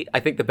honesty, I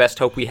think the best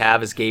hope we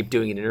have is Gabe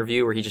doing an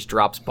interview where he just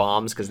drops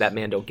bombs, because that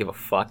man don't give a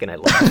fuck, and I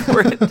love him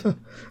for it.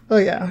 Oh,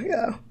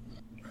 yeah.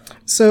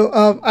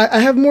 So I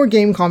have more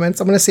game comments.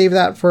 I'm going to save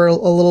that for a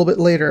little bit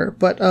later.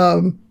 But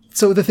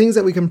so the things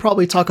that we can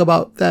probably talk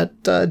about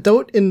that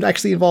don't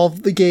actually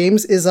involve the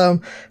games is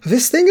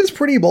this thing is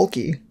pretty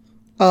bulky.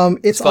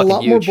 It's a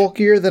lot more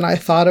bulkier than I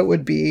thought it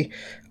would be.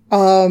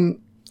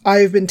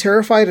 I've been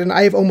terrified, and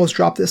I've almost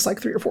dropped this like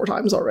 3 or 4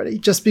 times already,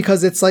 just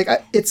because it's like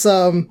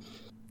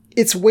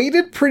it's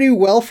weighted pretty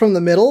well from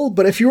the middle,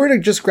 but if you were to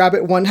just grab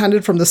it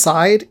one-handed from the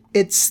side,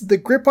 the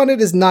grip on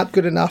it is not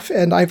good enough,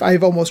 and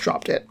I've almost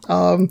dropped it.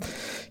 I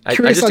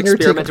just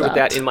experimented with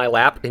that in my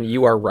lap, and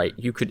you are right.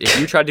 You could, if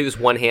you try to do this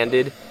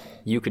one-handed,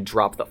 you could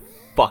drop the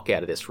fuck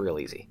out of this real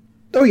easy.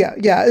 Oh yeah,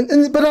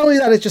 but not only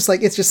that,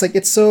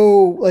 it's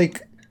so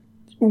like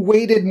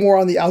weighted more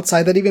on the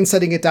outside that even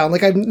setting it down,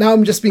 like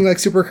I'm just being like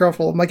super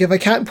careful. I'm like, if I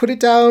can't put it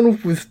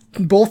down with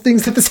both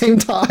things at the same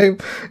time,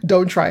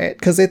 don't try it,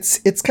 because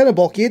it's kind of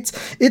bulky.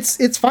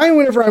 It's fine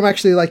whenever I'm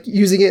actually like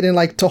using it and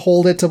like to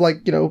hold it to like,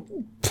 you know,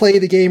 play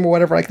the game or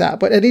whatever like that.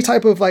 But any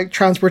type of like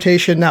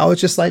transportation now,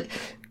 it's just like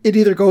it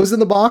either goes in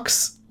the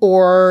box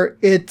or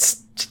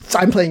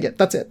I'm playing it.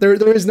 That's it. There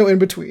is no in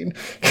between.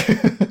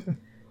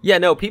 Yeah,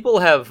 no, people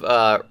have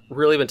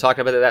really been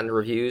talking about that in the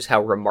reviews,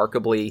 how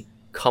remarkably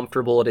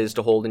comfortable it is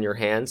to hold in your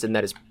hands, and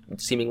that is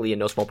seemingly in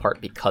no small part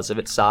because of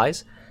its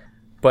size.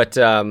 But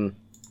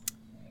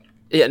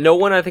yeah, no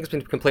one I think has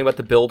been complaining about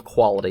the build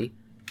quality.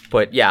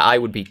 But yeah, I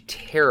would be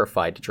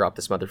terrified to drop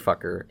this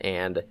motherfucker.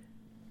 And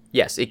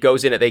yes, it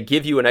goes in it. They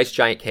give you a nice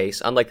giant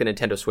case, unlike the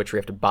Nintendo Switch where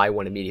you have to buy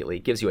one immediately.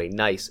 It gives you a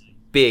nice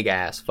big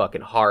ass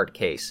fucking hard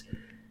case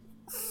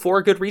for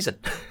a good reason.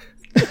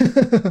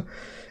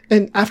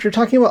 And after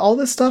talking about all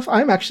this stuff,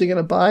 I'm actually going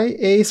to buy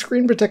a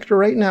screen protector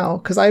right now,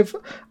 because I've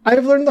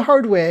learned the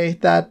hard way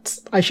that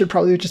I should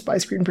probably just buy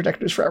screen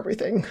protectors for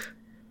everything.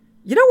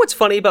 You know what's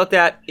funny about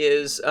that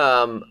is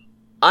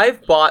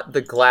I've bought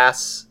the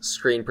glass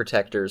screen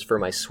protectors for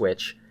my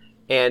Switch,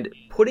 and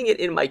putting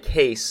it in my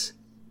case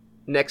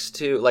next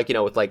to, like, you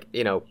know, with like,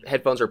 you know,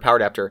 headphones or power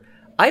adapter,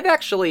 I've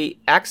actually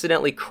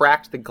accidentally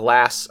cracked the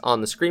glass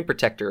on the screen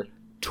protector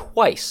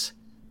twice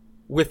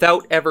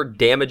without ever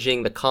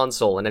damaging the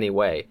console in any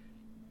way.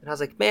 And I was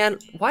like, man,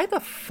 why the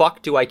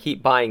fuck do I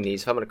keep buying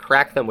these if I'm going to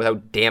crack them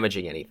without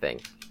damaging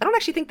anything? I don't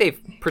actually think they've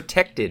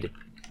protected,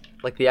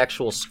 like, the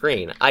actual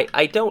screen.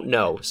 I don't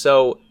know.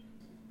 So,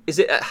 is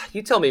it,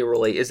 you tell me,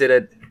 Raul, is it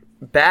a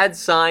bad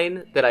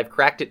sign that I've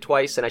cracked it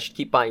twice and I should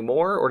keep buying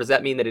more? Or does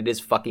that mean that it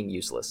is fucking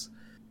useless?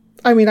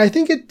 I mean, I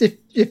think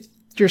if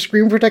your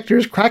screen protector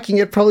is cracking,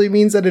 it probably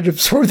means that it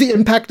absorbed the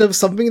impact of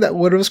something that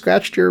would have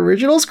scratched your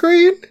original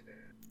screen.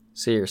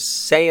 So you're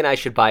saying I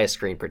should buy a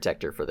screen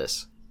protector for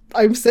this?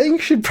 I'm saying you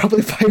should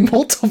probably buy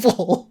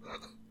multiple.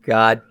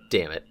 God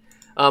damn it.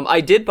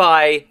 I did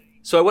buy...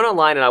 So I went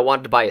online and I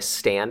wanted to buy a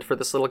stand for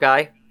this little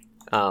guy.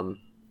 In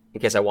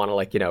case I want to,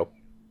 like, you know...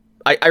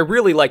 I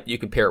really like that you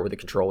can pair it with a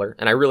controller.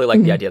 And I really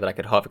like the idea that I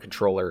could have a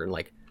controller and,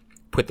 like,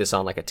 put this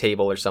on, like, a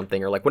table or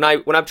something. Or, like, when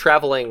I'm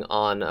traveling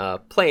on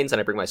planes and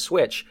I bring my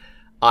Switch,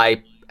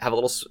 I have a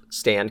little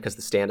stand, because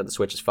the stand of the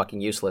Switch is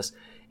fucking useless.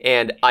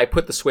 And I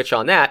put the Switch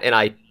on that, and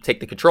I take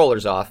the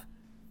controllers off,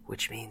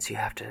 which means you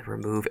have to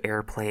remove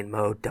airplane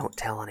mode. Don't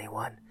tell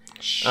anyone.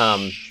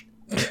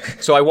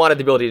 So I wanted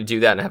the ability to do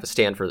that and have a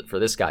stand for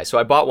this guy. So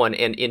I bought one,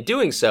 and in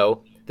doing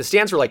so, the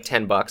stands were like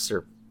 $10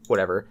 or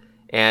whatever,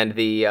 and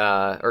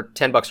or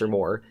 $10 or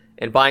more.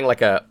 And buying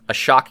like a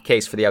shock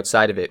case for the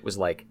outside of it was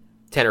like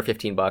 $10 or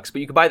 $15. But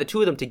you could buy the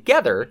two of them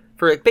together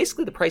for like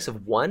basically the price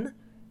of one,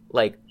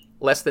 like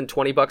less than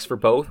 $20 for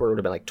both, where it would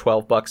have been like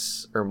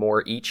 $12 or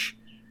more each.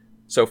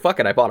 So fuck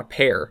it, I bought a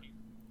pair,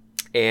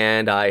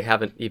 and I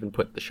haven't even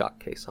put the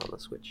shock case on the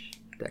Switch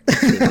deck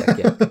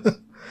yet.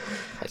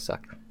 I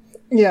suck.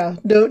 Yeah,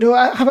 no.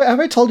 Have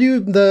I told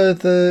you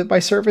my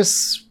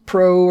Surface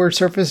Pro or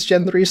Surface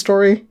Gen 3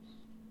 story?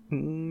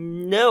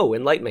 No,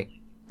 enlighten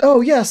me.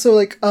 Oh yeah, so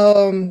like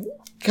God,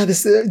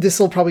 this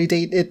will probably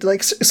date it.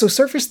 Like, so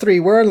Surface 3,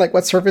 we're on like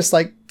what, Surface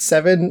like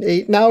 7,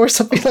 8 now or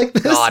something like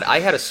this. God, I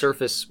had a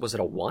Surface. Was it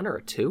a 1 or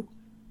a 2?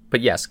 But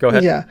yes, go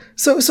ahead. Yeah.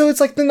 So it's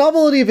like the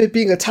novelty of it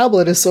being a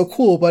tablet is so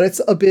cool, but it's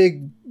a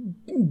big,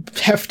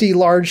 hefty,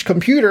 large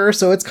computer,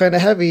 so it's kind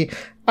of heavy.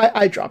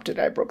 I dropped it.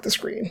 I broke the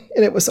screen,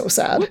 and it was so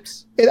sad.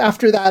 Whoops. And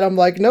after that, I'm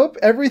like, nope,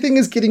 everything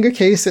is getting a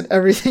case, and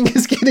everything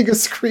is getting a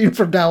screen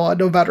from now on,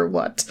 no matter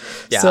what.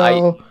 Yeah,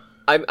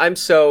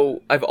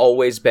 so I've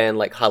always been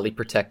like highly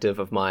protective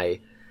of my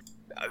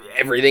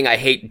everything. I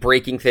hate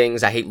breaking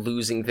things. I hate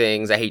losing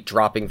things. I hate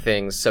dropping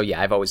things. So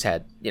yeah, I've always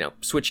had, you know,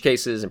 Switch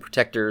cases and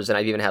protectors, and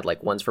I've even had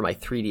like ones for my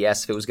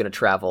 3DS if it was going to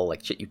travel,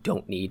 like shit you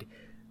don't need.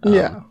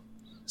 Yeah.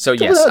 So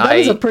yes, that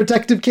is a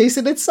protective case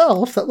in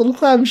itself. That little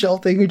clamshell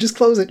thing, you just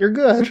close it, you're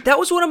good. That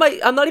was one of my,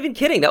 I'm not even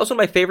kidding, that was one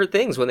of my favorite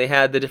things when they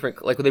had the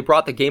different, like when they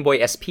brought the Game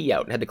Boy SP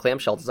out and had the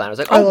clamshell design. I was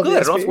like, oh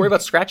good, I don't have to worry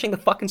about scratching the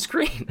fucking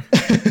screen.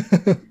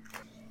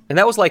 And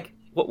that was like,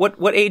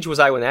 what age was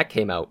I when that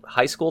came out?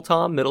 High school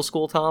Tom? Middle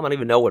school Tom? I don't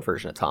even know what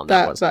version of Tom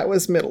that was. That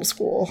was middle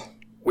school.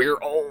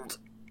 We're old.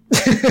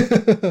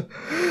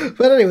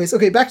 But anyways,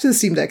 okay, back to the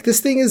Steam Deck. This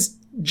thing is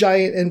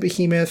giant and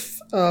behemoth.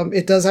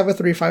 It does have a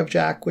 3.5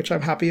 jack, which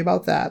I'm happy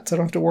about that, so I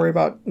don't have to worry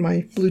about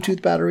my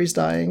Bluetooth batteries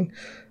dying.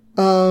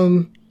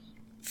 The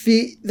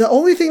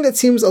only thing that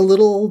seems a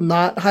little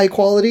not high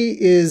quality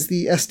is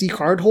the SD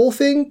card hole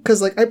thing,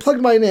 because like I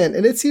plugged mine in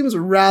and it seems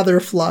rather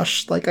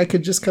flush. Like I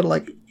could just kind of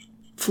like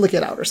flick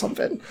it out or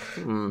something.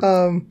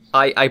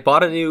 I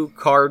bought a new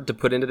card to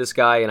put into this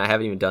guy, and I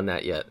haven't even done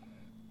that yet.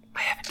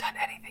 I haven't done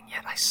anything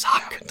yet. I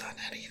suck.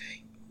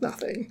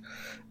 Nothing.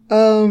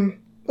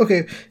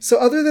 Okay, so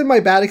other than my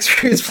bad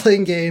experience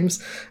playing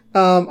games,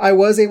 I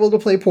was able to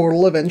play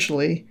Portal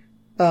eventually.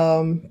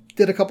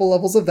 Did a couple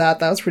levels of that.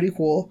 That was pretty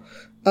cool.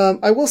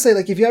 I will say,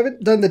 like, if you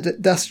haven't done the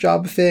desk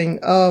job thing,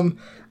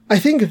 I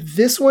think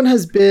this one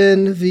has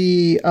been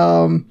the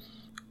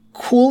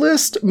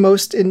coolest,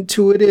 most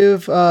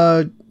intuitive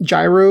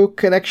gyro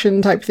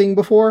connection type thing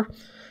before.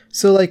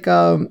 So, like,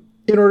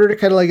 in order to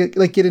kind of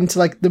like get into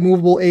like the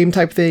movable aim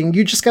type thing,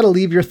 you just got to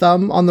leave your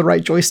thumb on the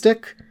right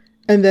joystick.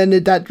 And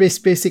then that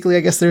basically,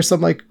 I guess there's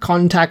some like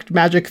contact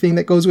magic thing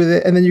that goes with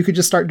it, and then you could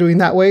just start doing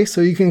that way.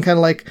 So you can kind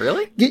of like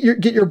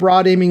get your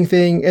broad aiming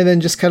thing, and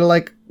then just kind of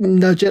like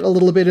nudge it a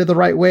little bit in the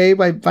right way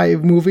by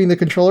moving the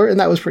controller, and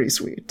that was pretty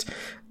sweet.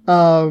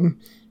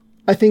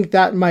 I think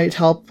that might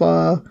help.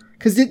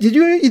 Because did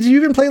you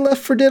even play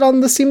Left 4 Dead on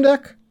the Steam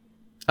Deck?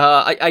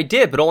 I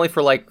did, but only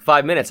for like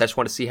 5 minutes. I just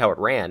want to see how it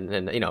ran,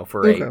 and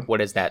for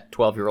what is that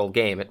 12-year-old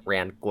game, it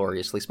ran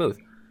gloriously smooth.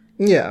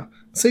 Yeah.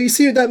 So you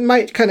see, that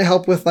might kind of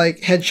help with like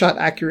headshot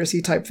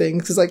accuracy type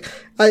things. Because like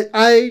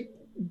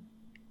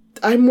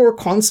I'm more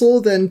console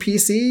than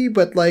PC,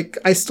 but like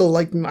I still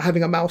like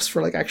having a mouse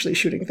for like actually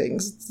shooting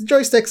things. The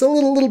joystick's a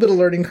little bit of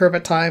learning curve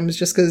at times,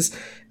 just because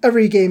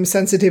every game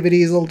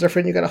sensitivity is a little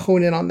different. You got to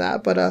hone in on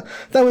that. But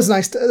that was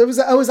nice.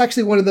 That was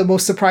actually one of the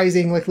most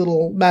surprising like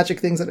little magic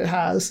things that it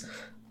has.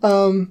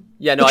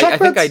 Yeah, no, I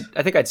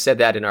think I'd said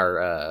that in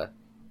our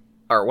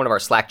one of our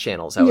Slack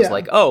channels. I was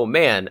like, oh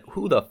man,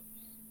 who the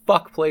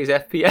fuck plays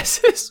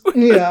FPSs with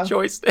a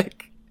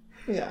joystick?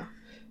 Yeah.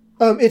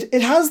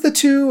 It has the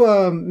two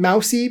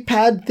mousy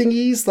pad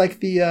thingies like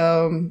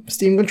the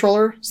Steam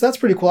controller, so that's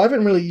pretty cool. I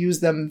haven't really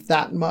used them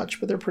that much,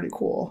 but they're pretty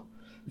cool.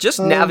 Just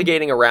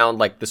navigating around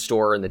like the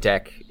store and the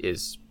deck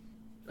is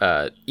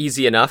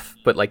easy enough,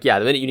 but like the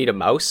minute you need a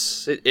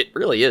mouse, it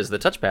really is. The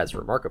touchpad's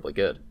remarkably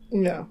good.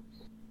 Yeah.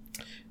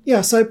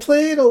 Yeah, so I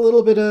played a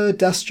little bit of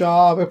Death's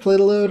Job, I played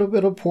a little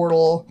bit of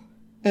Portal,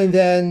 and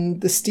then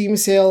the Steam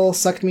sale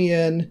sucked me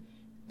in,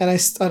 and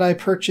I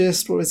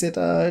purchased, what was it,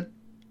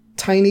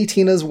 Tiny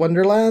Tina's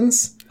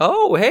Wonderlands.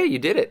 Oh, hey, you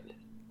did it.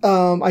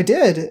 I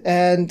did,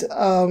 and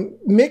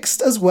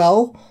mixed as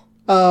well.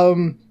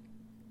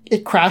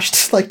 It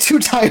crashed like 2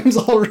 times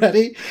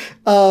already.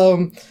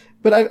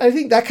 But I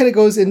think that kind of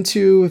goes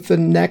into the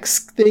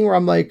next thing where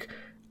I'm like,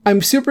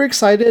 I'm super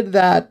excited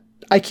that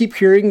I keep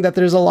hearing that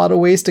there's a lot of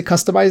ways to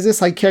customize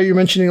this. Like, you're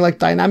mentioning like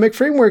dynamic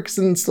frameworks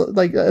and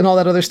like and all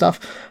that other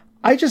stuff.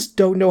 I just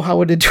don't know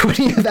how to do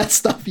any of that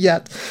stuff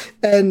yet.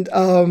 And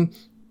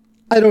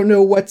I don't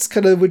know what's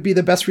kind of would be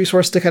the best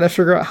resource to kind of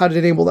figure out how to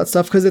enable that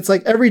stuff. Because it's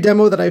like every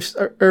demo that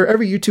or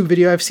every YouTube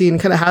video I've seen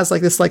kind of has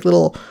like this like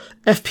little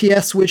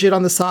FPS widget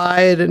on the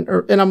side.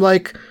 And I'm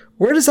like,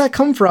 where does that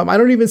come from? I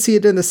don't even see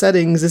it in the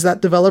settings. Is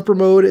that developer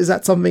mode? Is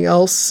that something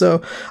else?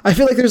 So I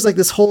feel like there's like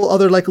this whole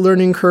other like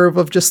learning curve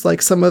of just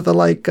like some of the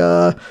like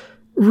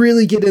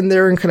really get in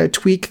there and kind of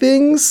tweak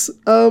things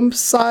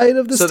side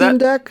of the Steam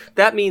Deck.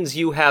 That means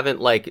you haven't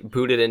like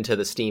booted into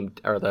the Steam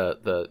or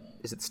the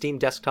is it Steam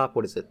Desktop?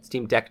 What is it?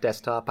 Steam Deck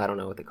Desktop? I don't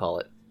know what they call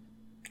it.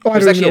 Oh,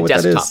 There's I don't even know what that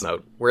is. There's actually a desktop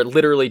mode where it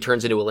literally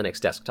turns into a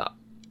Linux desktop.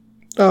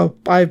 Oh,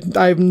 I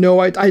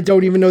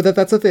don't even know that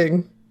that's a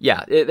thing.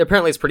 Yeah,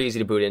 apparently it's pretty easy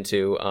to boot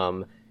into,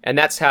 and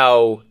that's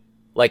how,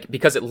 like,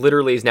 because it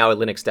literally is now a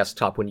Linux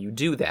desktop, when you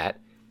do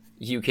that,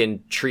 you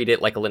can treat it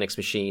like a Linux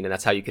machine, and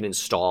that's how you can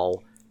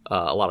install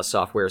a lot of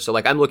software. So,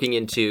 like, I'm looking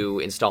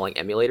into installing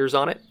emulators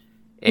on it,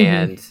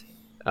 and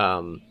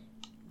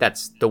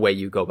that's the way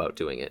you go about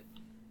doing it.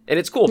 And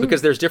it's cool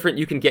because there's different,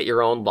 you can get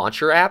your own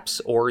launcher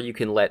apps, or you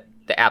can let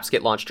the apps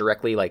get launched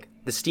directly. Like,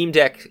 the Steam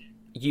Deck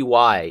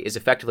UI is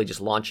effectively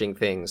just launching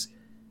things.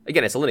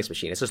 Again, it's a Linux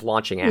machine, it's just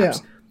launching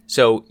apps. Yeah.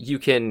 So you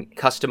can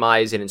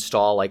customize and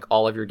install like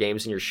all of your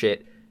games and your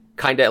shit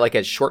kind of like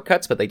as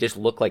shortcuts, but they just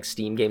look like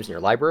Steam games in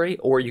your library,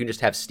 or you can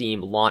just have Steam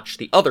launch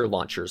the other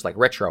launchers like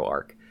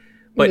RetroArch.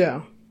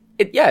 But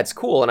it's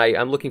cool, and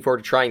I'm looking forward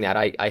to trying that.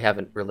 I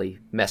haven't really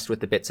messed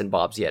with the bits and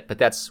bobs yet, but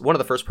that's one of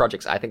the first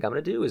projects I think I'm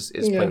going to do is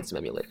play with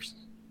some emulators.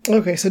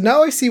 Okay, so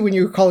now I see when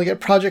you're calling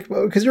it project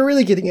mode, because you're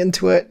really getting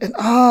into it. And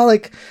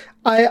like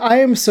I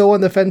am so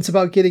on the fence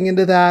about getting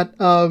into that.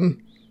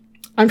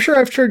 I'm sure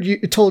I've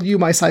told you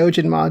my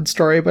Cyanogen mod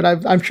story, but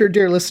I'm sure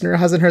dear listener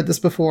hasn't heard this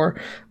before.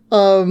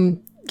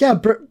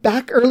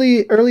 Back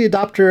early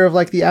adopter of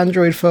like the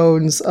Android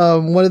phones.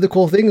 One of the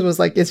cool things was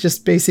like it's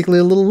just basically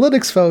a little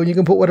Linux phone. You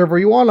can put whatever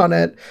you want on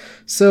it.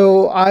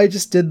 So I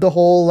just did the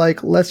whole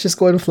like, let's just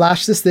go and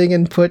flash this thing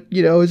and put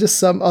just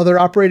some other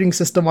operating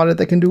system on it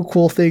that can do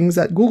cool things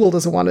that Google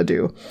doesn't want to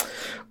do.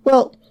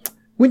 Well,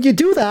 when you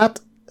do that,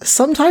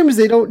 sometimes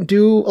they don't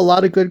do a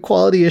lot of good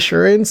quality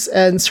assurance,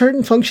 and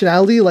certain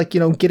functionality, like,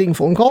 getting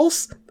phone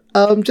calls,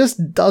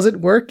 just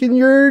doesn't work in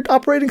your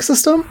operating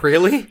system.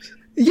 Really?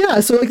 Yeah.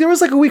 So like there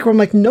was like a week where I'm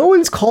like, no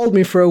one's called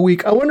me for a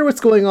week. I wonder what's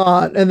going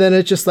on. And then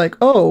it's just like,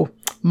 oh,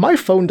 my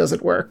phone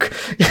doesn't work.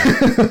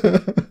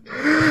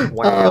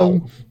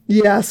 Wow.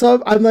 Yeah.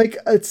 So I'm like,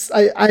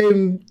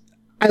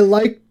 I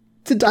like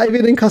to dive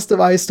in and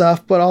customize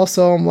stuff, but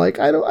also I'm like,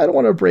 I don't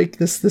want to break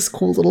this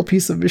cool little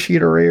piece of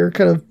machinery or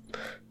kind of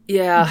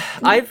Yeah,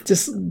 I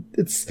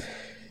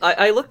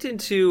looked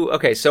into...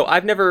 Okay, so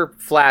I've never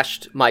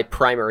flashed my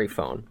primary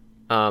phone.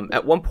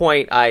 At one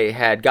point, I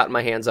had gotten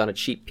my hands on a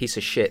cheap piece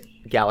of shit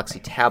Galaxy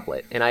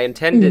tablet, and I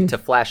intended to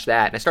flash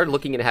that, and I started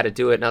looking into how to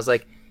do it, and I was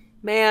like,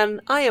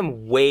 man, I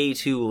am way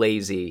too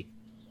lazy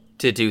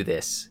to do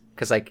this.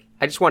 Because, like,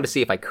 I just wanted to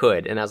see if I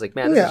could, and I was like,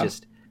 man, this is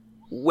just...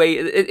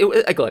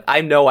 like, look,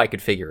 I know I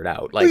could figure it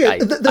out. Like, I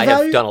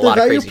have done a lot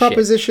of crazy shit. The value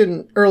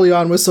proposition early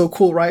on was so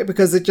cool, right?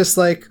 Because it just,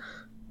 like...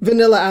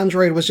 Vanilla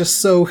Android was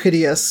just so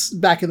hideous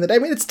back in the day. I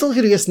mean, it's still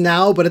hideous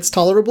now, but it's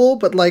tolerable.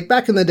 But, like,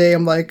 back in the day,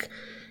 I'm like...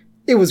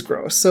 It was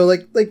gross. So,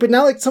 like, but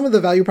now, like, some of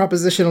the value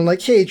proposition, I'm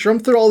like, hey,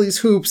 jump through all these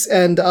hoops,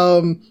 and,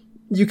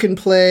 you can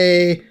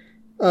play,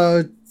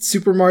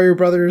 Super Mario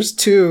Brothers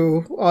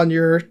 2 on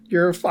your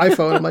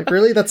iPhone. I'm like,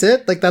 really? That's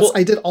it? Like,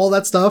 I did all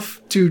that stuff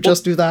to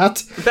just do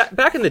that?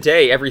 Back in the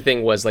day,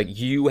 everything was, like,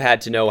 you had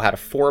to know how to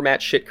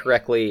format shit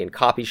correctly and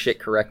copy shit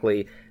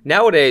correctly.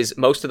 Nowadays,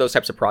 most of those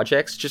types of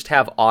projects just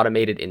have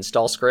automated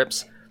install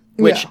scripts,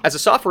 which, as a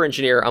software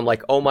engineer, I'm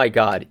like, oh my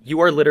god,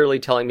 you are literally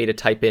telling me to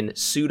type in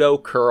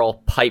sudo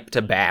curl pipe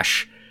to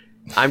bash.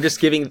 I'm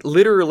just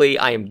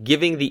I am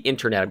giving the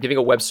internet, I'm giving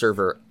a web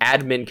server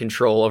admin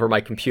control over my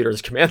computer's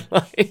command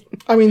line.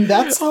 I mean,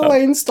 that's how I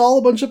install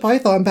a bunch of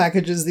Python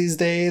packages these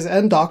days,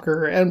 and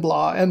Docker, and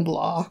blah, and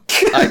blah.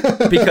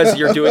 Because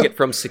you're doing it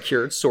from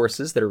secured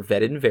sources that are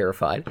vetted and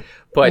verified.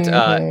 But,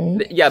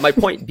 yeah, my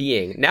point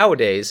being,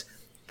 nowadays...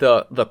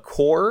 The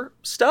core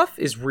stuff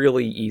is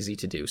really easy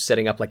to do.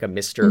 Setting up like a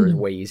Mister is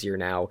way easier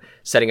now.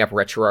 Setting up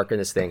RetroArch in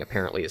this thing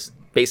apparently is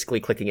basically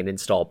clicking an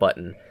install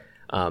button.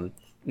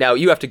 Now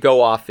you have to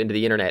go off into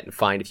the internet and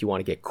find if you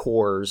want to get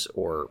cores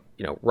or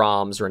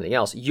ROMs or anything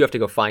else. You have to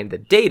go find the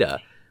data.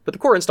 But the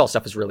core install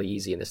stuff is really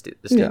easy in this day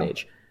and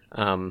age,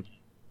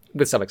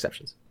 with some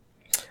exceptions.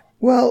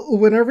 Well,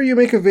 whenever you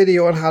make a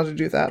video on how to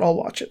do that, I'll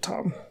watch it,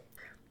 Tom.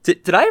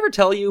 Did I ever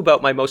tell you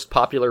about my most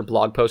popular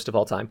blog post of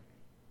all time?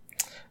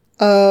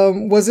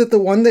 Was it the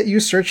one that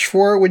you searched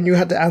for when you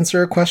had to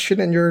answer a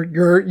question and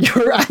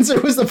your answer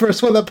was the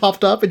first one that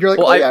popped up and you're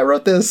like, I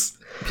wrote this?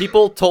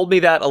 People told me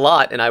that a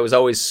lot, and I was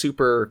always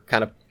super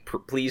kind of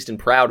pleased and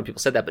proud when people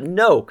said that, but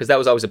no, because that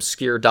was always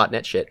obscure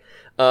 .NET shit.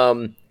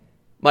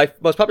 My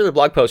most popular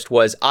blog post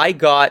was, I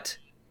got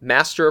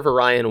Master of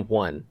Orion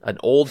 1, an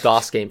old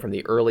DOS game from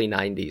the early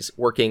 90s,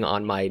 working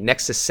on my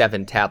Nexus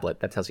 7 tablet.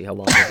 That tells you how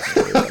long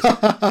it was.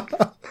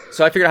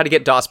 So I figured out how to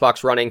get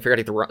DOSBox running,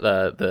 figured out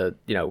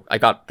I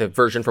got the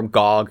version from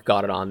GOG,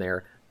 got it on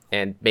there,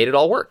 and made it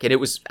all work. And it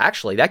was,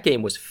 actually, that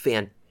game was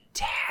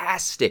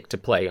fantastic to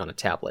play on a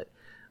tablet.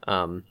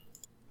 And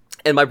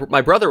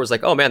my brother was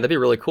like, oh man, that'd be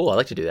really cool. I'd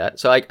like to do that.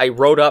 So I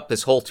wrote up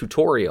this whole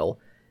tutorial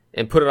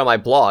and put it on my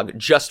blog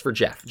just for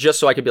Jeff, just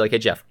so I could be like, hey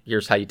Jeff,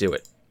 here's how you do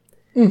it.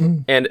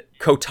 Mm-hmm. And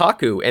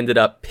Kotaku ended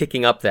up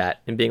picking up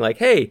that and being like,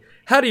 hey,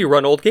 how do you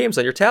run old games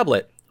on your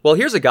tablet? Well,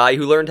 here's a guy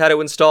who learned how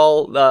to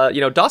install,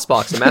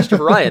 DOSBox and Master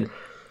of Orion.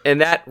 And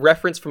that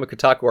reference from a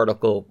Kotaku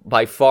article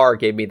by far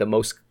gave me the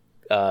most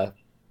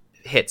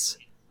hits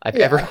I've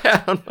ever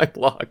had on my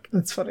blog.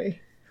 That's funny.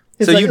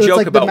 So you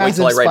joke about wait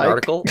till I write an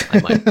article?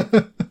 I might.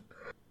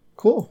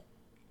 Cool.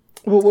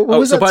 What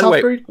was that by the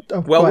software?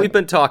 While we've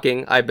been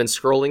talking, I've been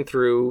scrolling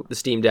through the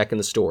Steam Deck in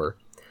the store,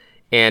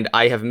 and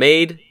I have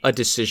made a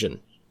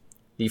decision.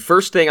 The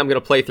first thing I'm going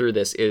to play through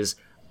this is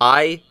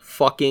I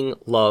fucking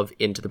love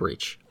Into the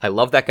Breach. I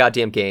love that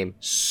goddamn game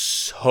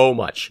so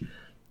much.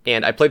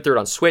 And I played through it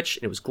on Switch,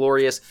 and it was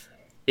glorious.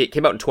 It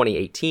came out in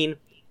 2018.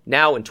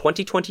 Now, in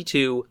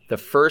 2022, the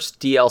first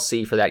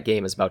DLC for that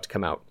game is about to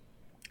come out.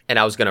 And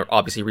I was going to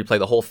obviously replay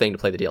the whole thing to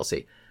play the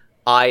DLC.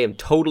 I am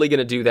totally going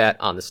to do that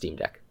on the Steam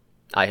Deck.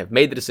 I have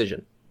made the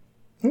decision.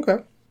 Okay.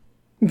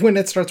 When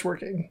it starts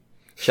working.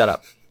 Shut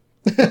up.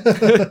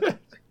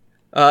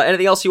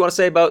 Anything else you want to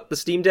say about the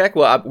Steam Deck?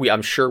 Well,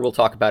 I'm sure we'll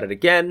talk about it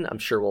again. I'm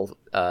sure we'll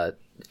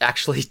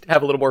actually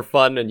have a little more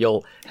fun, and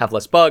you'll have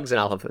less bugs, and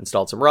I'll have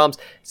installed some ROMs.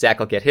 Zach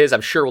will get his.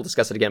 I'm sure we'll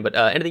discuss it again. But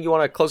anything you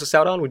want to close us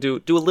out on? We'll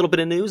do a little bit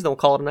of news, then we'll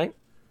call it a night.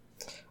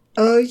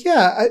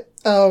 Yeah.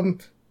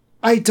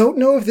 I don't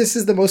know if this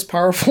is the most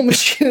powerful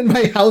machine in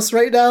my house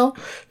right now,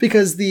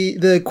 because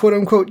the quote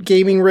unquote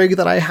gaming rig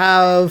that I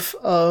have,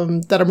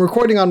 that I'm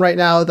recording on right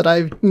now, that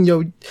I've,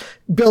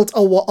 built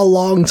a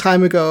long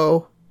time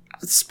ago,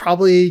 it's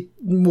probably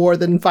more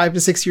than 5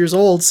 to 6 years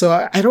old.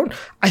 So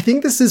I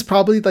think this is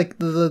probably like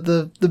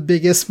the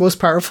biggest, most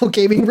powerful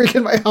gaming rig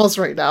in my house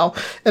right now.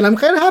 And I'm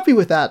kind of happy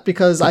with that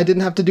because I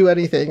didn't have to do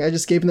anything. I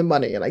just gave them the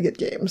money and I get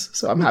games.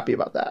 So I'm happy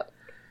about that.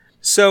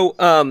 So,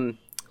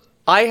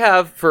 I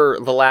have, for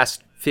the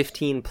last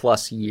 15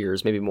 plus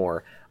years, maybe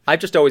more, I've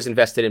just always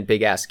invested in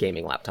big ass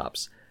gaming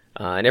laptops.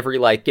 And every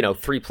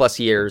 3+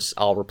 years,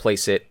 I'll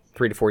replace it.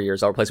 3 to 4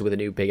 years, I'll replace it with a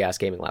new big ass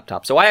gaming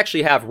laptop. So I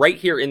actually have right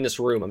here in this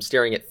room, I'm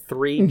staring at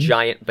 3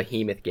 giant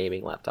behemoth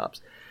gaming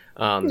laptops.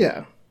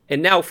 Yeah.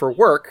 And now for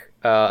work,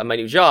 my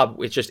new job,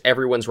 it's just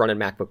everyone's running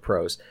MacBook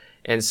Pros.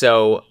 And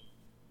so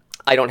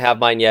I don't have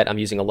mine yet. I'm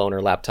using a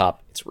loaner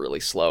laptop. It's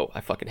really slow.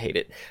 I fucking hate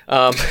it.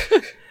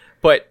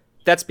 But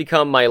that's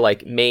become my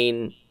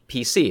main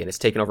PC, and it's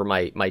taken over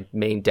my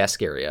main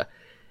desk area.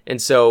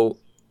 And so,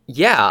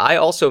 yeah, I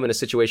also am in a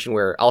situation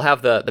where I'll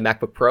have the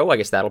MacBook Pro. I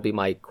guess that'll be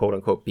my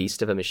quote-unquote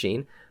beast of a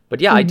machine.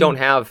 But yeah, I don't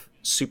have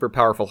super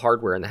powerful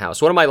hardware in the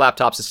house. One of my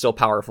laptops is still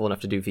powerful enough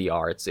to do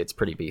VR. It's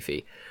pretty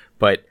beefy.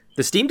 But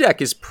the Steam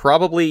Deck is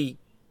probably,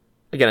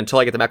 again, until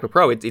I get the MacBook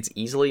Pro, it's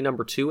easily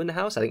number 2 in the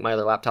house. I think my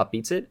other laptop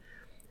beats it.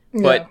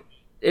 Yeah. But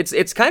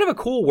it's kind of a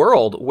cool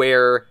world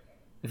where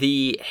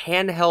the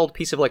handheld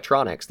piece of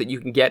electronics that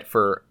you can get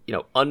for,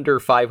 under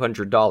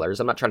 $500.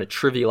 I'm not trying to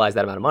trivialize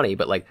that amount of money,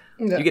 but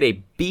you get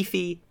a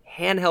beefy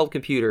handheld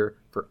computer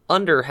for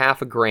under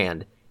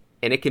 $500,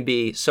 and it can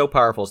be so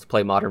powerful as to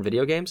play modern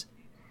video games.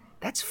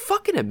 That's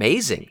fucking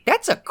amazing.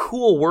 That's a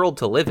cool world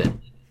to live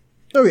in.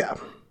 Oh, yeah.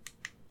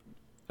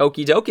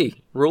 Okie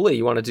dokie. Ruli,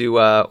 you want to do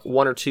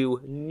 1 or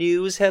 2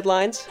 news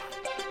headlines?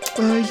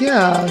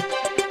 Yeah.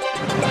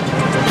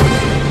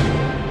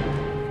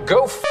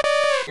 Go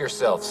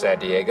yourself, San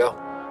Diego.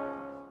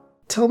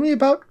 Tell me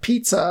about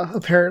pizza,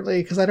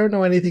 apparently, because I don't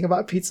know anything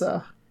about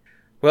pizza.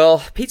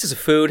 Well, pizza's a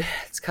food.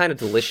 It's kind of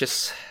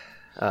delicious.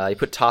 You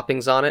put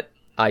toppings on it.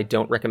 I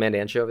don't recommend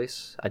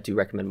anchovies. I do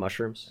recommend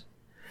mushrooms.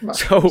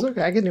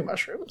 Okay, I can do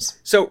mushrooms.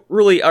 So,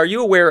 Ruli, are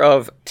you aware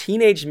of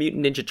Teenage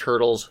Mutant Ninja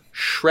Turtles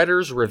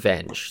Shredder's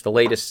Revenge, the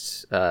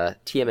latest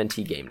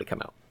TMNT game to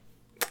come out?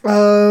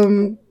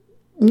 No,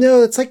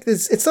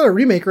 it's not a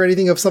remake or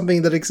anything of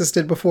something that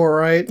existed before,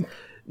 right?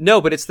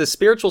 No, but it's the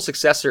spiritual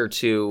successor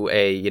to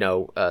a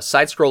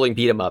side-scrolling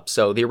beat-em-up.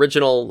 So the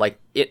original,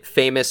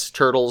 famous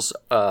Turtles,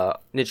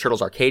 Ninja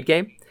Turtles arcade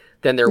game.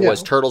 Then there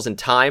was Turtles in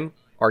Time,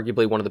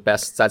 arguably one of the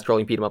best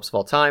side-scrolling beat-em-ups of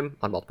all time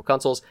on multiple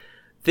consoles.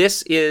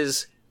 This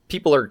is,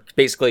 people are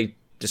basically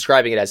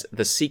describing it as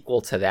the sequel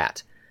to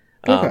that.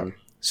 Okay.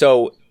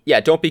 So,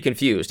 yeah, don't be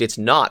confused. It's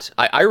not.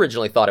 I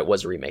originally thought it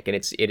was a remake, and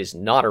it is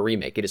not a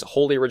remake. It is a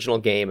wholly original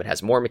game. It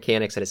has more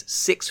mechanics. It has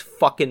 6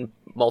 fucking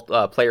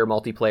player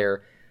multiplayer.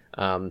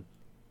 And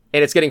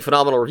it's getting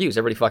phenomenal reviews.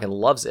 Everybody fucking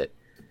loves it.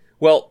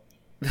 Well,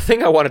 the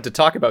thing I wanted to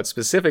talk about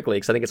specifically,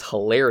 because I think it's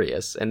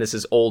hilarious, and this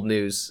is old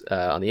news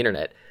on the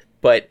internet,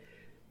 but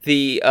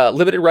the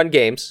Limited Run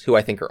Games, who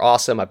I think are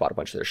awesome, I bought a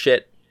bunch of their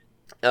shit,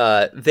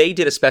 they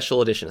did a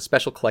special edition, a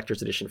special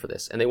collector's edition for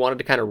this, and they wanted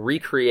to kind of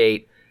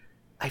recreate,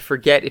 I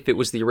forget if it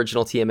was the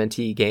original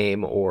TMNT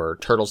game or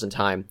Turtles in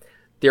Time.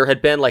 There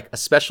had been a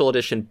special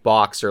edition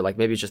box, or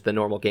maybe just the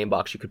normal game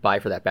box you could buy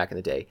for that back in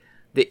the day,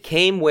 that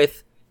came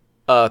with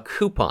a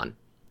coupon.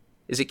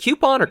 Is it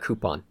coupon or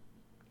coupon?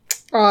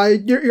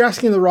 You're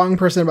asking the wrong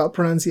person about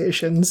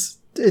pronunciations.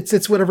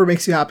 It's whatever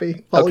makes you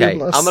happy.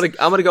 Okay, I'm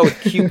gonna go with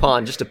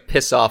coupon just to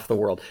piss off the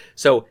world.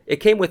 So it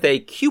came with a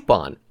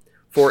coupon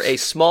for a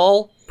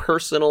small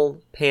personal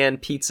pan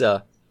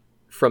pizza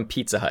from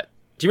Pizza Hut.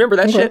 Do you remember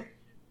that shit?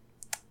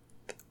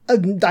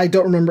 I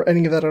don't remember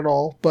any of that at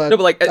all. But, no,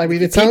 but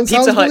it sounds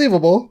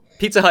believable.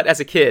 Pizza Hut as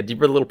a kid, do you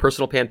remember the little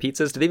personal pan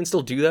pizzas? Do they even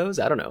still do those?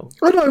 I don't know.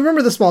 Oh no, I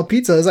remember the small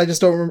pizzas. I just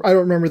don't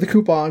remember the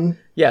coupon.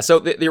 Yeah, so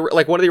one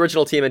of the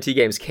original TMNT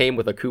games came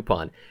with a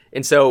coupon,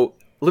 and so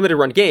Limited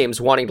Run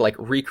Games, wanting to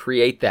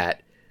recreate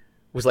that,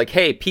 was like,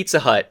 "Hey, Pizza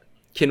Hut,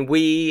 can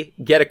we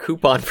get a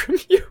coupon from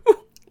you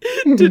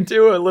to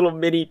do a little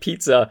mini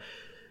pizza?"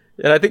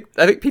 And I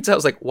think Pizza Hut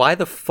was like, "Why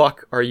the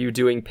fuck are you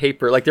doing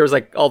paper?" There was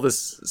all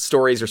this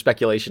stories or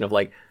speculation of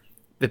it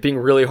being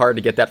really hard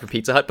to get that for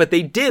Pizza Hut, but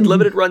they did.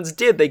 Limited Runs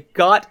did. They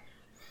got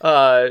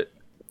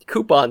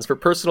coupons for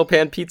personal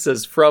pan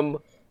pizzas from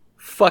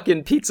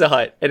fucking Pizza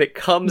Hut, and it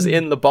comes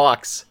in the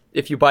box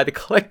if you buy the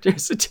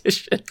collector's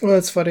edition. Well,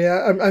 that's funny.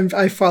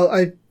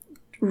 I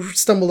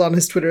stumbled on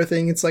his Twitter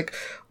thing. It's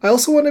I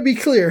also want to be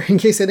clear, in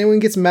case anyone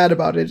gets mad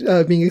about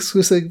it being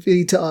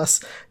exclusively to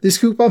us, this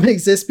coupon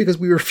exists because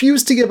we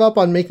refused to give up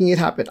on making it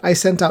happen. I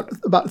sent out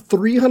about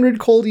 300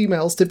 cold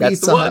emails to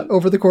Pizza Hut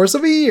over the course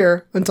of a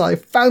year until I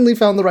finally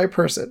found the right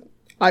person.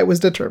 I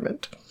was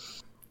determined.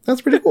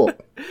 That's pretty cool.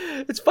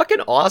 It's fucking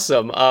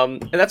awesome.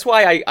 And that's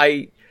why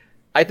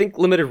I think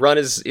Limited Run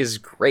is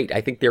great.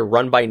 I think they're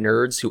run by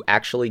nerds who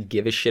actually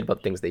give a shit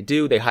about things they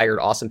do. They hired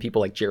awesome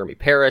people like Jeremy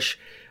Parrish.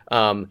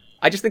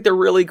 I just think they're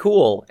really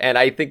cool, and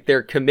I think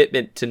their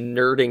commitment to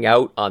nerding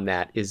out on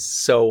that is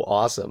so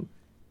awesome.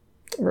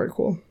 Very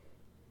cool.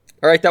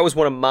 All right, that was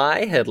one of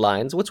my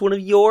headlines. What's one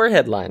of your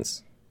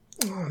headlines?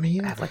 Oh,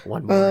 man. I have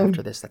one more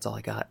after this. That's all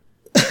I got.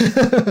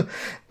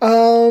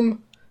 It's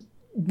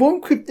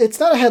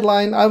not a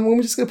headline.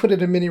 I'm just going to put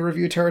it in mini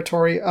review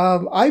territory.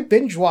 I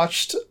binge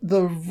watched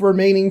the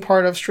remaining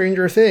part of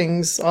Stranger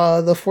Things,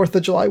 the 4th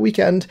of July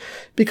weekend,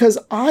 because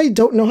I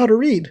don't know how to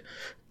read.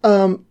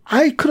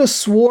 I could have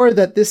swore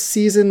that this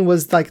season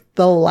was the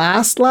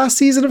last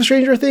season of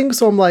Stranger Things.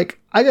 So I'm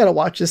I gotta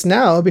watch this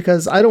now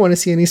because I don't want to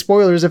see any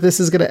spoilers if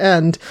this is going to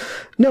end.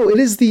 No, it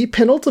is the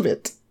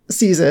penultimate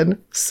season.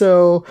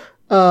 So,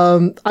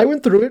 I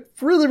went through it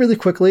really, really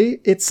quickly.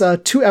 It's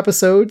 2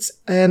 episodes,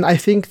 and I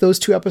think those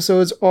 2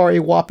 episodes are a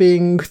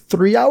whopping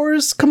 3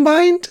 hours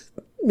combined,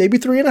 maybe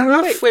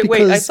 3.5.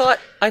 Wait!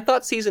 I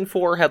thought season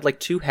 4 had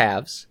 2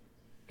 halves,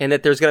 and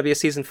that there's going to be a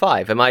season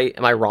 5. Am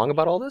I wrong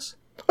about all this?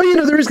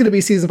 Oh, there is going to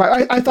be season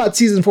 5. I thought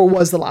season 4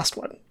 was the last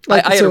one.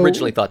 I had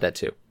originally thought that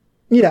too.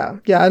 Yeah,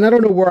 and I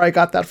don't know where I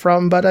got that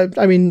from, but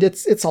I mean,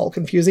 it's all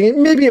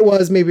confusing. Maybe it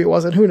was, maybe it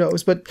wasn't. Who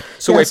knows? But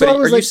so wait,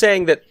 are you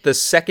saying that the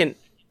second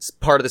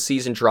part of the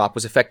season drop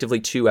was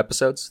effectively 2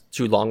 episodes,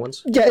 2 long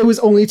ones? Yeah, it was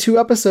only 2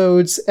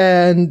 episodes,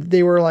 and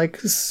they were like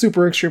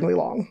super extremely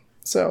long.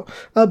 So,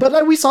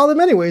 but we saw them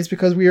anyways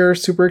because we are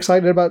super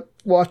excited about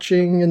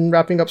watching and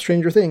wrapping up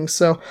Stranger Things.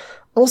 So,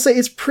 I will say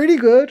it's pretty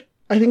good.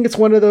 I think it's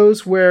one of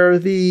those where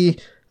the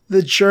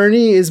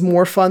journey is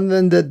more fun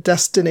than the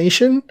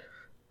destination.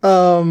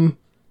 Are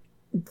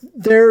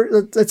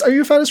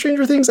you a fan of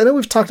Stranger Things? I know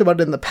we've talked about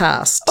it in the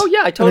past. Oh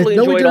yeah, I totally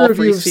enjoyed all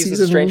 3 seasons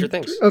of Stranger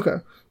Things. Okay.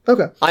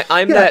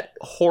 I'm that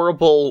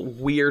horrible,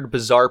 weird,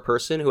 bizarre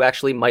person who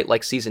actually might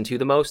like season 2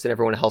 the most, and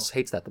everyone else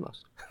hates that the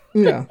most.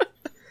 Yeah.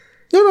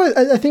 No,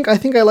 I think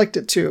I liked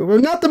it too. Well,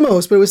 not the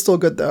most, but it was still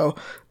good though.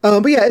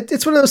 But yeah,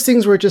 it's one of those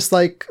things where just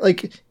like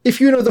if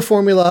you know the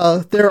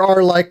formula, there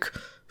are like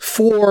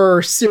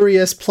 4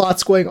 serious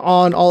plots going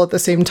on all at the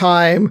same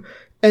time.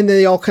 And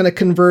they all kind of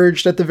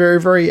converged at the very,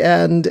 very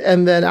end.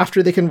 And then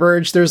after they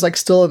converge, there's like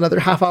still another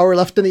half hour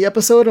left in the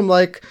episode. I'm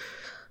like,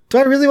 do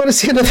I really want to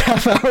see another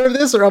half hour of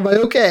this, or am I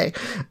okay?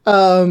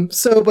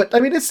 But I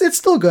mean, it's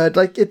still good.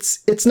 Like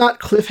it's not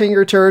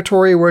cliffhanger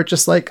territory where it's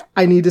just like,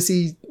 I need to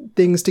see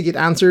things to get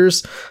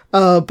answers.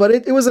 But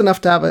it was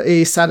enough to have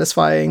a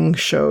satisfying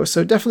show.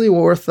 So definitely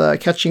worth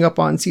catching up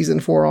on season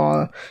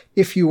 4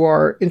 if you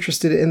are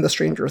interested in the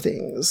Stranger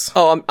Things.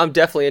 Oh, I'm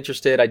definitely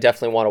interested. I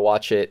definitely want to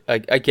watch it.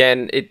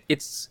 Again,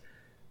 it's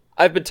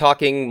I've been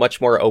talking much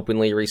more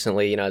openly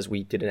recently, as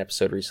we did an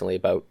episode recently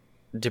about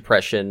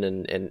depression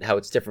and how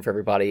it's different for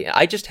everybody.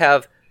 I just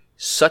have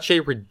such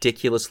a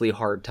ridiculously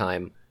hard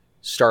time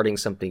starting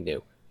something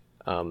new.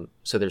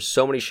 So there's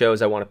so many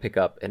shows I want to pick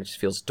up, and it just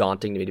feels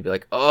daunting to me to be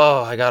like,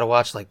 oh, I gotta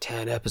watch like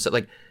 10 episodes.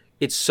 Like,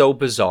 it's so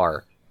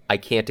bizarre. I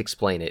can't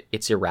explain it.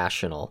 It's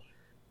irrational.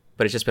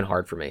 But it's just been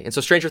hard for me. And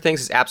so Stranger Things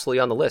is absolutely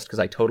on the list because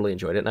I totally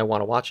enjoyed it and I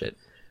want to watch it.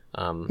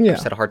 I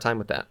just had a hard time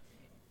with that.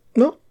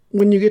 Well,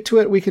 when you get to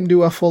it, we can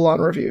do a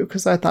full-on review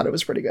because I thought it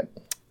was pretty good.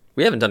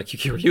 We haven't done a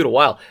QQ review in a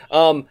while.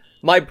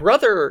 My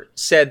brother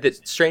said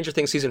that Stranger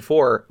Things Season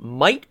 4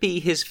 might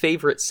be his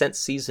favorite since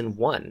Season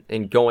 1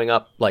 and going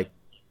up, like,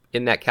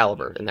 in that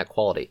caliber, in that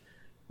quality.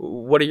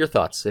 What are your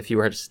thoughts? If you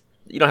were just,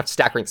 you don't have to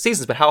stack rank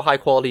seasons, but how high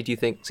quality do you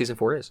think Season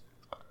 4 is?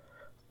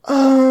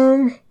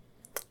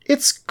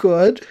 It's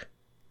good.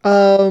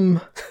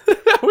 That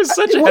was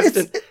such a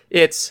hesitant.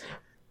 It's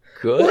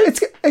good? Well,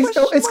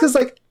 it's because,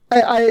 like,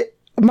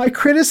 my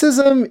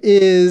criticism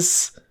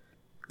is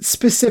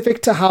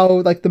specific to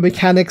how, like, the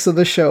mechanics of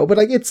the show, but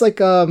like it's like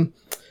from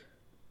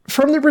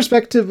the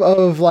perspective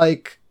of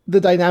like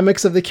the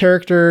dynamics of the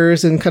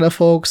characters and kind of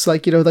folks,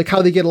 like, like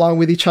how they get along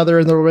with each other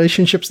and the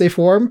relationships they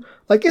form,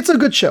 like it's a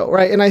good show,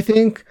 right? And I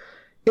think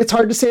it's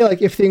hard to say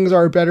like if things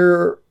are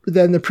better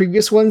than the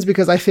previous ones,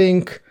 because I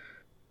think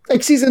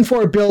like season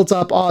 4 builds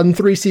up on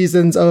 3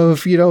 seasons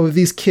of,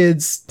 these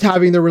kids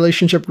having their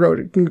relationship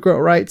grow,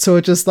 right? So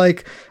it's just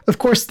like, of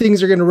course,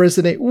 things are going to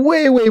resonate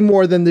way, way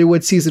more than they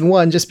would season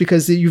 1, just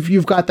because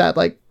you've got that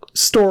like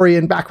story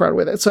and background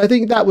with it. So I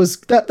think that was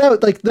that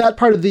like that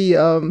part of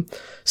the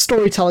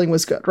storytelling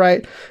was good,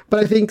 right?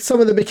 But I think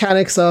some of the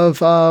mechanics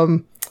of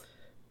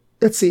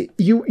let's see,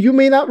 you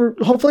may not,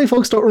 hopefully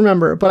folks don't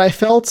remember, but I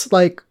felt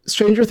like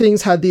Stranger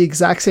Things had the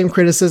exact same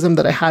criticism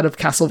that I had of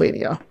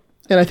Castlevania.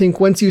 And I think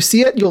once you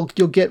see it, you'll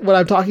get what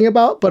I'm talking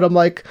about. But I'm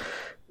like,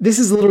 this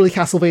is literally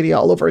Castlevania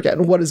all over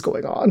again. What is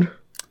going on?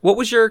 What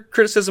was your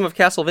criticism of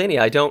Castlevania?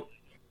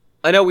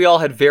 I know we all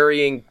had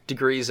varying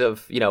degrees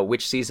of,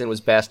 which season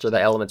was best or the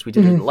elements we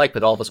didn't like,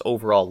 but all of us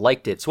overall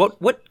liked it. So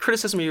what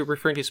criticism are you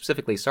referring to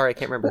specifically? Sorry, I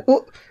can't remember.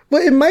 Well,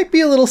 it might be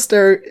a little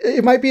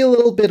it might be a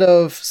little bit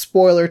of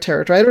spoiler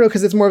territory. I don't know,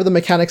 because it's more of the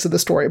mechanics of the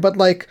story. But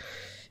like,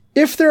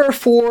 if there are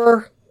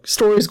 4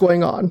 stories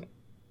going on,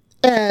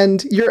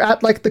 and you're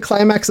at like the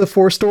climax of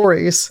 4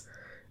 stories,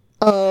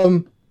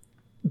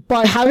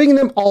 by having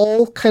them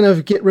all kind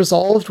of get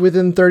resolved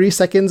within 30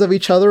 seconds of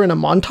each other in a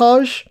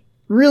montage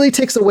really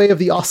takes away of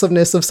the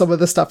awesomeness of some of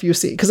the stuff you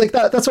see. Because like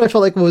that's what I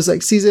felt like was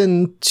like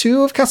season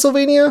 2 of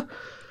Castlevania.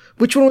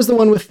 Which one was the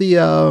one with the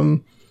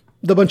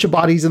bunch of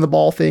bodies in the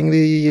ball thing?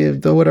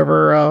 The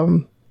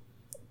whatever.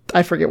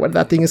 I forget what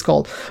that thing is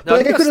called. No,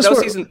 but like,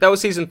 that was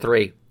season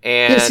 3.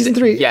 And season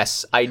 3.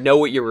 Yes, I know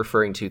what you're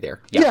referring to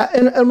there. Yeah,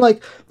 and I'm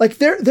like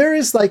there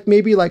is like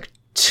maybe like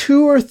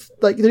 2 or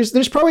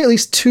there's probably at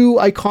least 2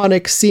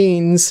 iconic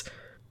scenes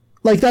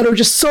like that are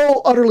just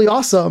so utterly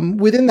awesome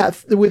within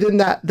that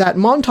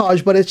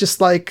montage, but it's just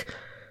like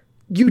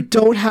you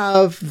don't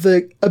have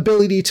the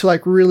ability to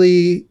like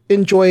really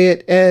enjoy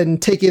it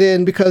and take it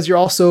in because you're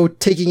also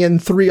taking in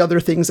 3 other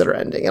things that are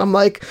ending. And I'm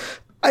like,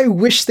 I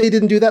wish they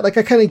didn't do that. Like,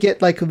 I kind of get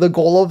like the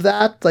goal of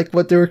that, like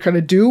what they were trying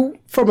to do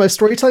from a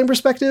storytelling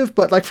perspective,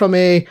 but like from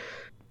I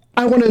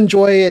want to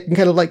enjoy it and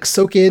kind of like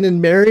soak in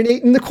and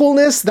marinate in the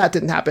coolness. That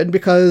didn't happen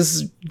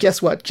because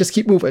guess what? Just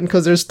keep moving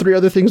because there's 3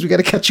 other things we got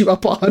to catch you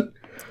up on.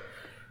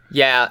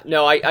 Yeah,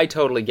 no, I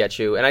totally get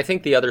you. And I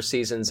think the other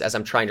seasons, as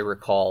I'm trying to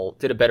recall,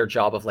 did a better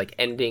job of like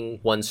ending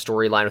one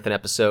storyline with an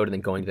episode and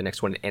then going to the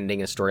next one and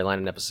ending a storyline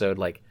in an episode.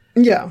 Like,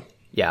 Yeah.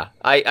 yeah,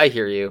 I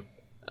hear you.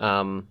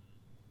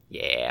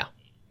 Yeah.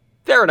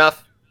 Fair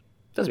enough.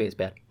 Doesn't mean it's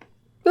bad.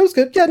 That was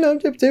good. Yeah, no,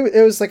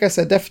 it was, like I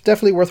said,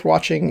 definitely worth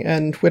watching.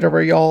 And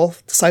whenever y'all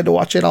decide to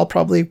watch it, I'll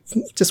probably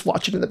just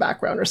watch it in the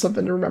background or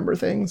something to remember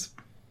things.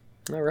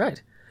 All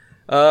right.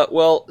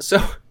 Well,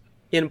 so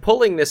in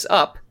pulling this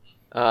up,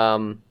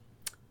 and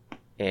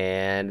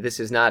this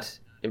is not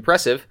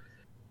impressive,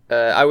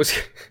 I was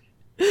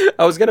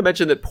I was going to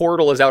mention that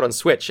Portal is out on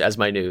Switch as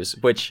my news,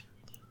 which,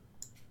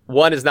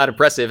 one, is not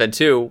impressive, and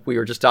two, we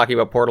were just talking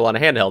about Portal on a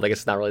handheld. I guess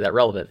it's not really that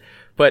relevant.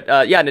 But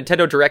yeah,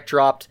 Nintendo Direct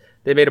dropped.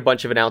 They made a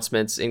bunch of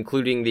announcements,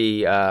 including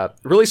the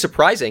really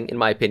surprising, in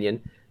my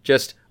opinion,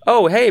 just,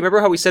 oh, hey,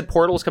 remember how we said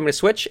Portal was coming to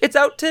Switch? It's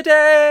out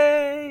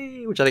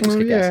today! Which I think was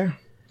kick-ass.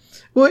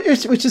 Well,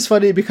 which is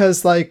funny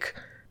because, like,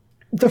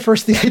 the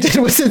first thing I did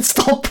was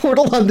install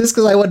Portal on this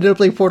because I wanted to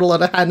play Portal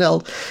on a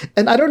handheld.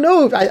 And I don't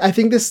know, I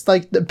think this,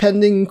 like, the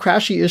pending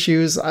crashy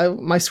issues,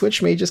 my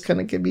Switch may just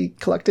kind of be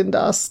collecting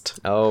dust.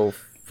 Oh,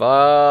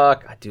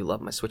 fuck. I do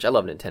love my Switch. I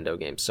love Nintendo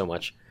games so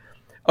much.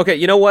 Okay,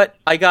 you know what?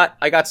 I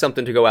got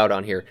something to go out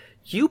on here.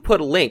 You put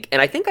a link, and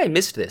I think I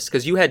missed this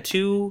because you had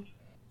two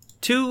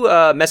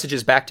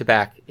messages back to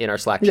back in our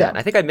Slack chat. Yeah. And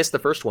I think I missed the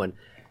first one.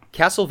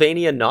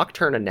 Castlevania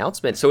Nocturne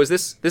announcement. So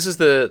this is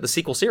the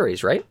sequel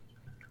series, right?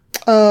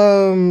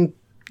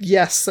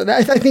 Yes. And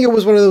I think it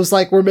was one of those,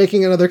 like, we're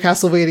making another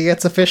Castlevania,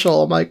 it's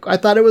official. I'm like, I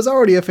thought it was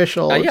already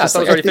official. Yeah, I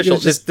thought it was already official.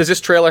 Does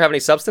this trailer have any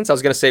substance? I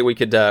was going to say we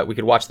could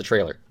watch the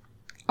trailer.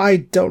 I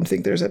don't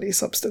think there's any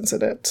substance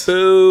in it.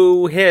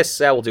 Boo hiss.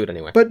 We'll do it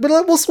anyway. But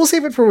we'll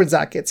save it for when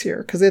Zach gets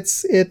here, because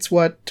it's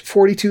what,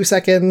 42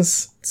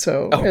 seconds.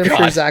 So I'm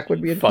sure Zach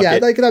would be. Fuck yeah,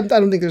 it. like I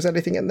don't think there's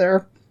anything in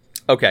there.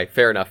 Okay,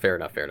 fair enough.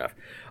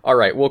 All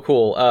right, well,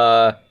 cool.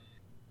 I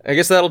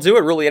guess that'll do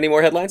it. Really, any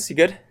more headlines? You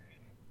good?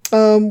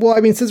 Well, I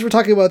mean, since we're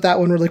talking about that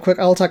one really quick,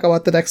 I'll talk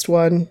about the next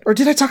one. Or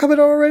did I talk about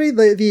it already?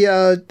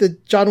 The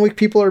John Wick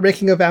people are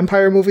making a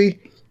vampire movie.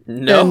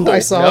 No,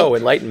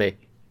 enlighten me.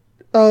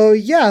 Oh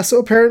yeah, so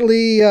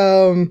apparently,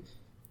 I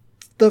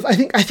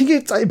think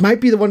it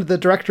might be the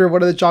director of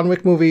one of the John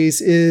Wick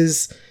movies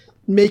is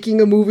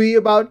making a movie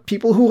about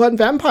people who hunt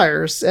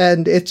vampires,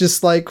 and it's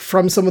just like,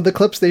 from some of the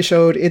clips they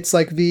showed, it's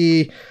like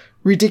the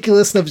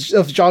ridiculousness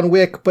of John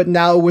Wick, but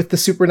now with the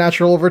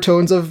supernatural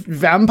overtones of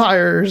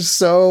vampires,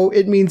 so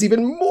it means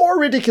even more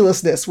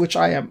ridiculousness, which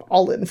I am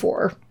all in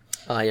for.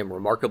 I am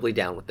remarkably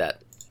down with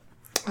that.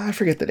 I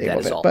forget the name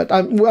of it, all. but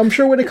I'm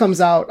sure when it comes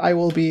out, I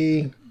will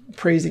be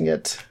praising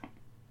it.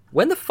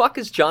 When the fuck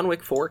is John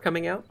Wick 4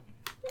 coming out?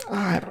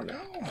 I don't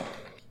know.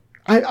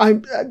 I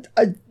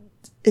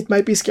it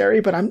might be scary,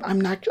 but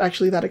I'm not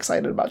actually that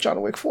excited about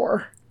John Wick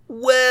 4.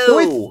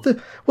 Whoa!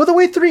 The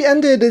way 3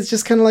 ended is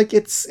just kind of like,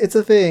 it's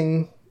a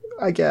thing,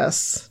 I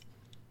guess.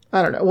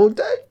 I don't know. Well,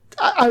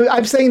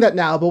 I'm saying that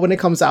now, but when it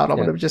comes out, I'm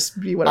going to just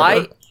be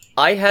whatever.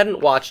 I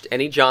hadn't watched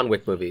any John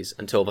Wick movies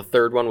until the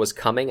third one was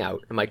coming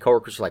out, and my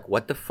coworkers were like,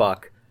 what the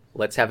fuck?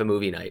 Let's have a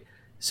movie night.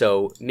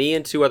 So me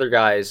and two other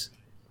guys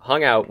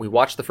hung out, we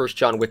watched the first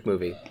John Wick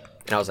movie,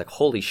 and I was like,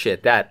 holy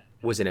shit, that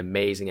was an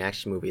amazing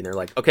action movie. And they're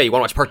like, okay, you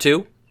want to watch part 2?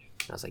 And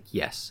I was like,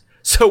 yes.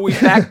 So we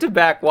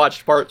back-to-back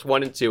watched parts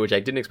 1 and 2, which I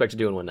didn't expect to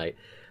do in one night.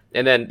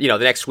 And then, the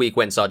next week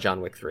went and saw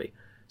John Wick 3.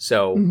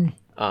 So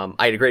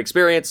I had a great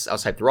experience. I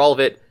was hyped through all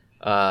of it.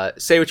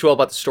 Say what you will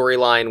about the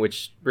storyline,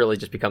 which really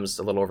just becomes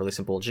a little overly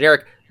simple and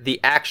generic. The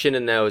action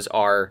in those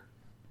are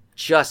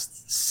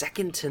just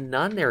second to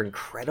none. They're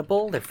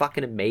incredible. They're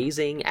fucking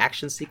amazing.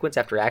 Action sequence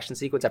after action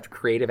sequence after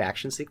creative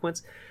action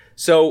sequence.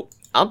 So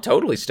I'm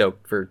totally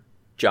stoked for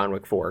John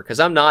Wick 4, because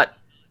I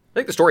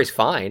think the story's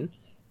fine,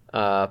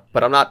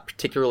 but I'm not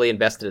particularly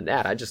invested in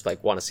that. I just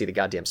want to see the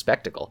goddamn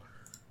spectacle.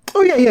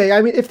 Oh yeah.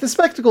 I mean, if the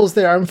spectacle's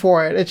there, I'm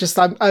for it. It's just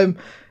I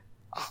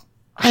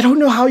don't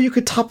know how you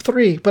could top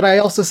 3, but I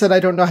also said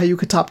I don't know how you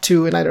could top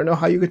 2, and I don't know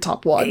how you could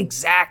top 1.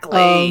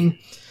 Exactly.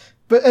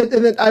 But and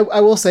then I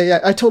will say,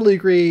 I totally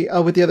agree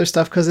with the other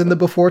stuff, because in the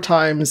before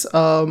times,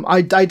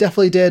 I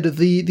definitely did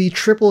the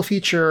triple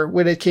feature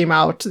when it came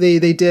out. They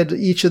did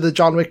each of the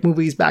John Wick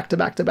movies back to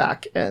back to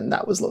back, and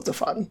that was loads of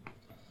fun.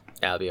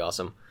 That'd be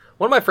awesome.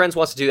 One of my friends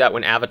wants to do that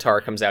when Avatar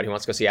comes out. He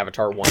wants to go see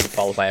Avatar 1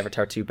 followed by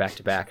Avatar 2 back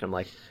to back, and I'm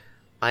like,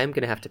 I am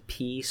gonna have to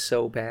pee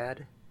so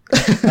bad.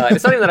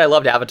 It's not even that I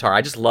loved Avatar.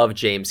 I just love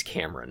James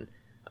Cameron,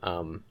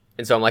 and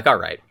so I'm like, all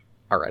right,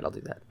 I'll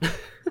do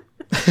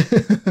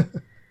that.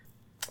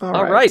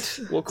 All right.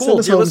 Well,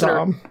 cool. Dear listener.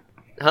 Tom.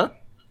 Huh?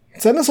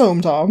 Send us home,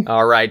 Tom.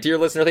 All right. Dear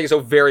listener, thank you so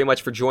very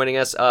much for joining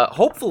us.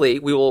 Hopefully,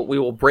 we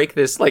will break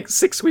this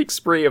 6-week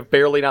spree of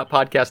barely not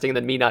podcasting and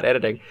then me not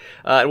editing.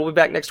 And we'll be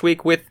back next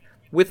week with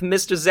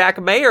Mr. Zach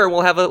Mayer.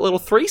 We'll have a little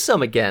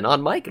threesome again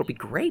on mic. It'll be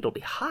great. It'll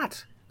be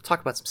hot. We'll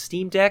talk about some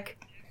Steam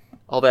Deck.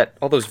 All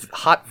those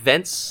hot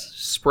vents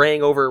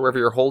spraying over wherever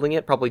you're holding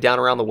it, probably down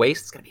around the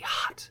waist. It's going to be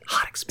hot.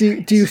 Hot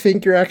Do you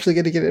think you're actually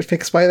going to get it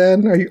fixed by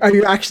then? Are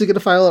you actually going to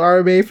file an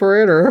RMA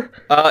for it, or?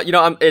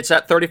 It's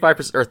at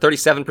 35% or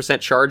 37%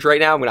 charge right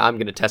now. I'm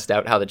gonna test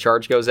out how the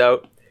charge goes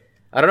out.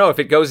 I don't know if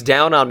it goes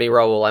down on me,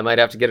 Raul. I might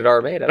have to get it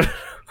RMA'd. I don't know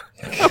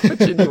how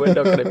much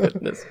innuendo can I fit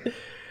in this.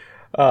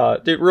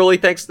 Dude, really,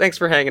 thanks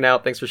for hanging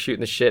out. Thanks for shooting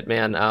the shit,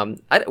 man.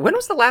 When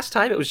was the last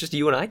time it was just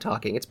you and I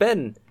talking? It's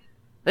been,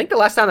 I think the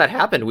last time that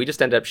happened, we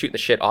just ended up shooting the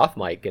shit off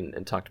mic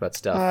and talked about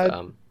stuff.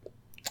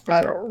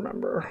 I don't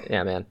remember.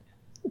 Yeah, man.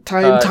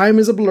 Time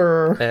is a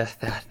blur.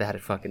 That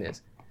it fucking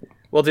is.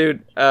 Well,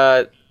 dude,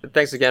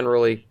 thanks again.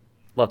 Really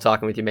love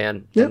talking with you,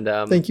 man. Yeah,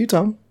 And, thank you,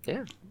 Tom.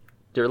 Yeah.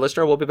 Dear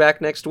listener, we'll be back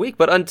next week.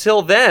 But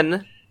until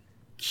then,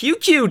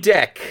 QQ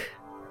deck.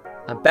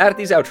 I'm bad at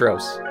these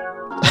outros.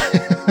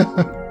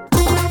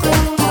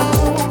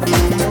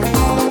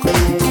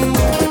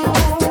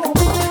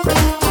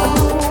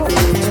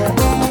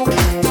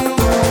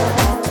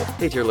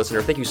 Hey, dear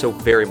listener, thank you so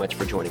very much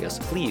for joining us.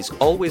 Please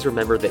always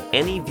remember that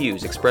any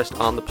views expressed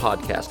on the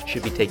podcast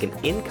should be taken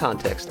in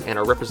context and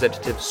are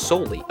representative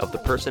solely of the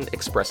person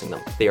expressing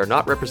them. They are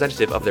not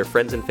representative of their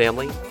friends and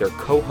family, their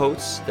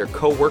co-hosts, their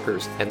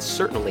co-workers, and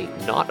certainly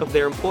not of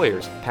their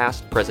employers,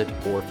 past, present,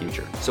 or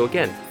future. So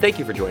again, thank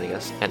you for joining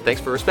us, and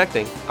thanks for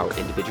respecting our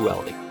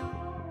individuality.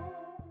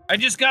 I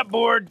just got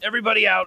bored. Everybody out.